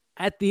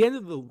at the end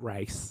of the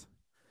race,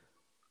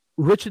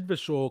 Richard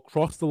Verschoor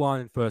crossed the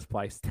line in first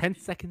place, 10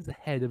 seconds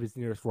ahead of his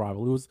nearest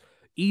rival. It was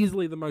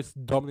easily the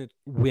most dominant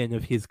win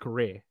of his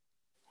career.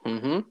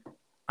 Mm-hmm.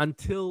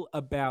 Until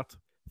about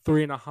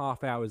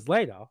 3.5 hours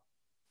later,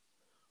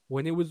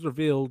 when it was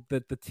revealed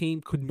that the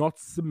team could not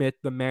submit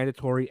the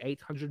mandatory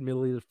 800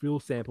 milliliter fuel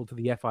sample to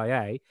the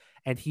FIA,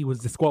 and he was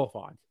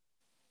disqualified.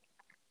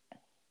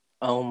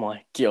 Oh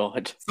my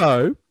God.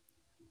 So,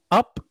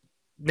 up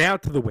now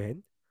to the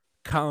win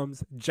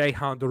comes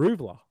Jehan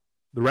Daruvala,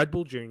 the Red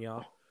Bull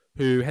Junior,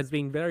 who has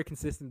been very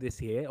consistent this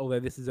year, although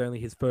this is only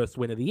his first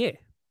win of the year.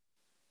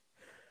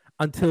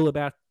 Until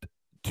about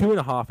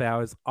 2.5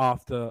 hours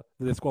after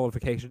the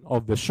disqualification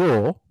of the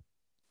Shaw,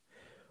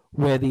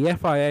 where the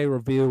FIA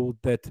revealed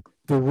that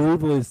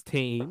Deruvla's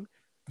team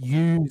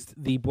used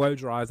the blow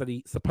dryers that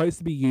he's supposed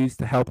to be used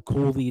to help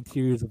cool the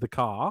interiors of the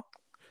car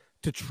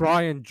to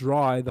try and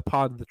dry the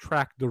part of the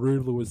track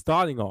Deruvla was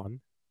starting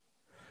on,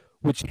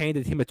 which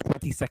handed him a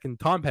 20-second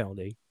time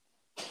penalty.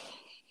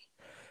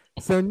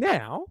 So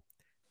now,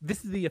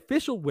 this is the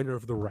official winner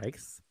of the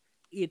race.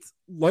 It's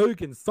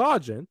Logan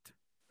Sargent,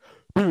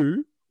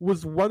 who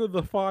was one of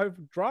the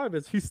 5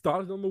 drivers who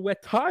started on the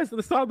wet tires at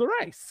the start of the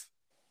race.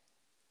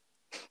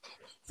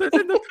 So it's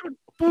in the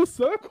full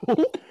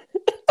circle.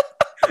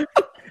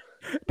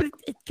 But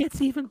it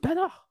gets even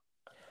better.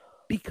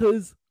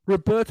 Because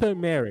Roberto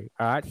Meri,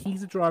 all right,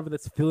 he's a driver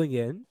that's filling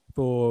in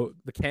for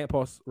the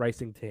Campos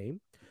racing team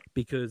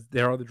because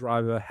their other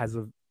driver has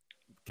a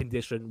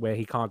condition where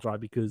he can't drive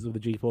because of the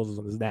G-forces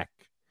on his neck.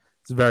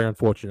 It's very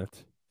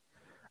unfortunate.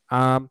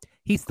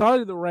 He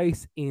started the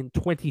race in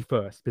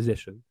 21st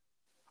position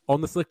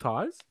on the slick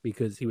tires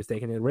because he was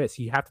taking a risk.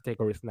 You have to take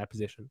a risk in that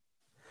position.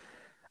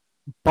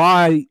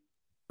 By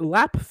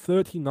lap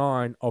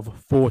 39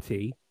 of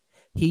 40,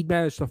 he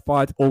managed to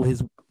fight all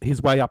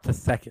his way up to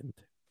second.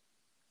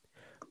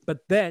 But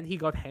then he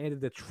got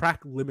handed a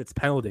track limits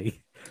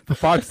penalty for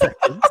 5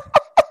 seconds,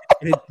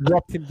 and it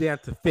dropped him down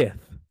to 5th.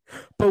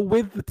 But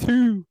with the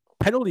 2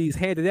 penalties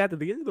handed out at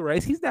the end of the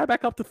race, he's now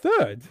back up to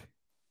 3rd.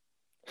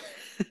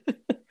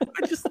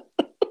 I just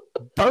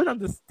don't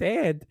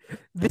understand.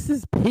 This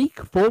is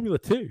peak Formula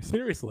 2,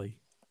 seriously.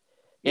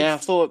 Yeah, I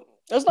thought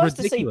it was nice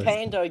ridiculous. to see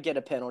Pando get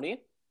a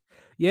penalty.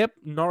 Yep,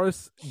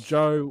 Norris,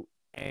 Joe,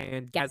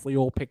 and Gasly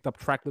all picked up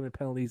track limit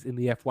penalties in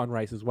the F1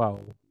 race as well.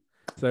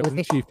 So it was an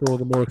issue for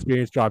the more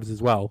experienced drivers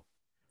as well.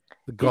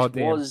 The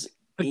goddamn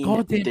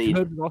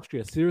curb in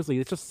Austria. Seriously,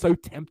 it's just so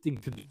tempting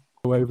to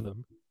go over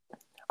them.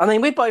 I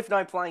mean, we both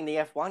know playing the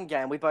F1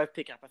 game, we both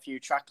pick up a few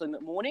track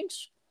limit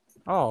warnings.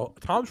 Oh,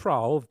 time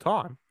trial all the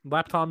time.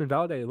 Lap time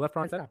invalidated, left,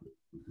 right, center.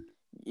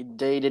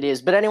 Indeed it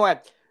is. But anyway,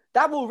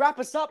 that will wrap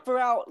us up for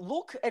our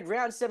look at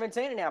round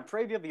 17 and our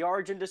preview of the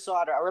Origin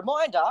Decider. A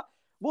reminder,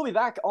 we'll be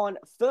back on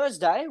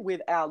Thursday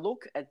with our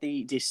look at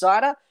the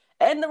Decider,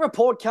 and the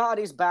report card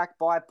is back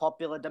by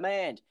popular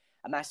demand.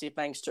 A massive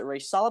thanks to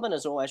Reece Sullivan,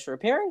 as always, for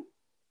appearing.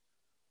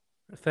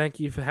 Thank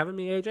you for having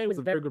me, AJ. It was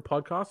a very good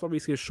podcast.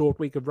 Obviously, a short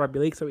week of rugby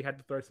league, so we had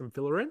to throw some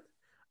filler in.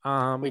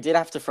 We did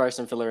have to throw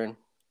some filler in.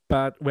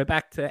 But we're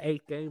back to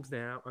 8 games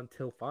now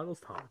until finals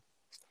time,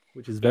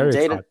 which is very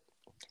exciting.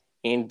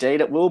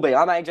 Indeed it will be.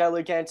 I'm AJ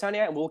Luke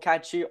Antonio, and we'll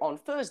catch you on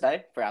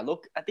Thursday for our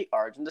look at the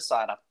Origin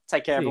Decider.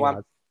 Take care,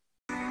 everyone.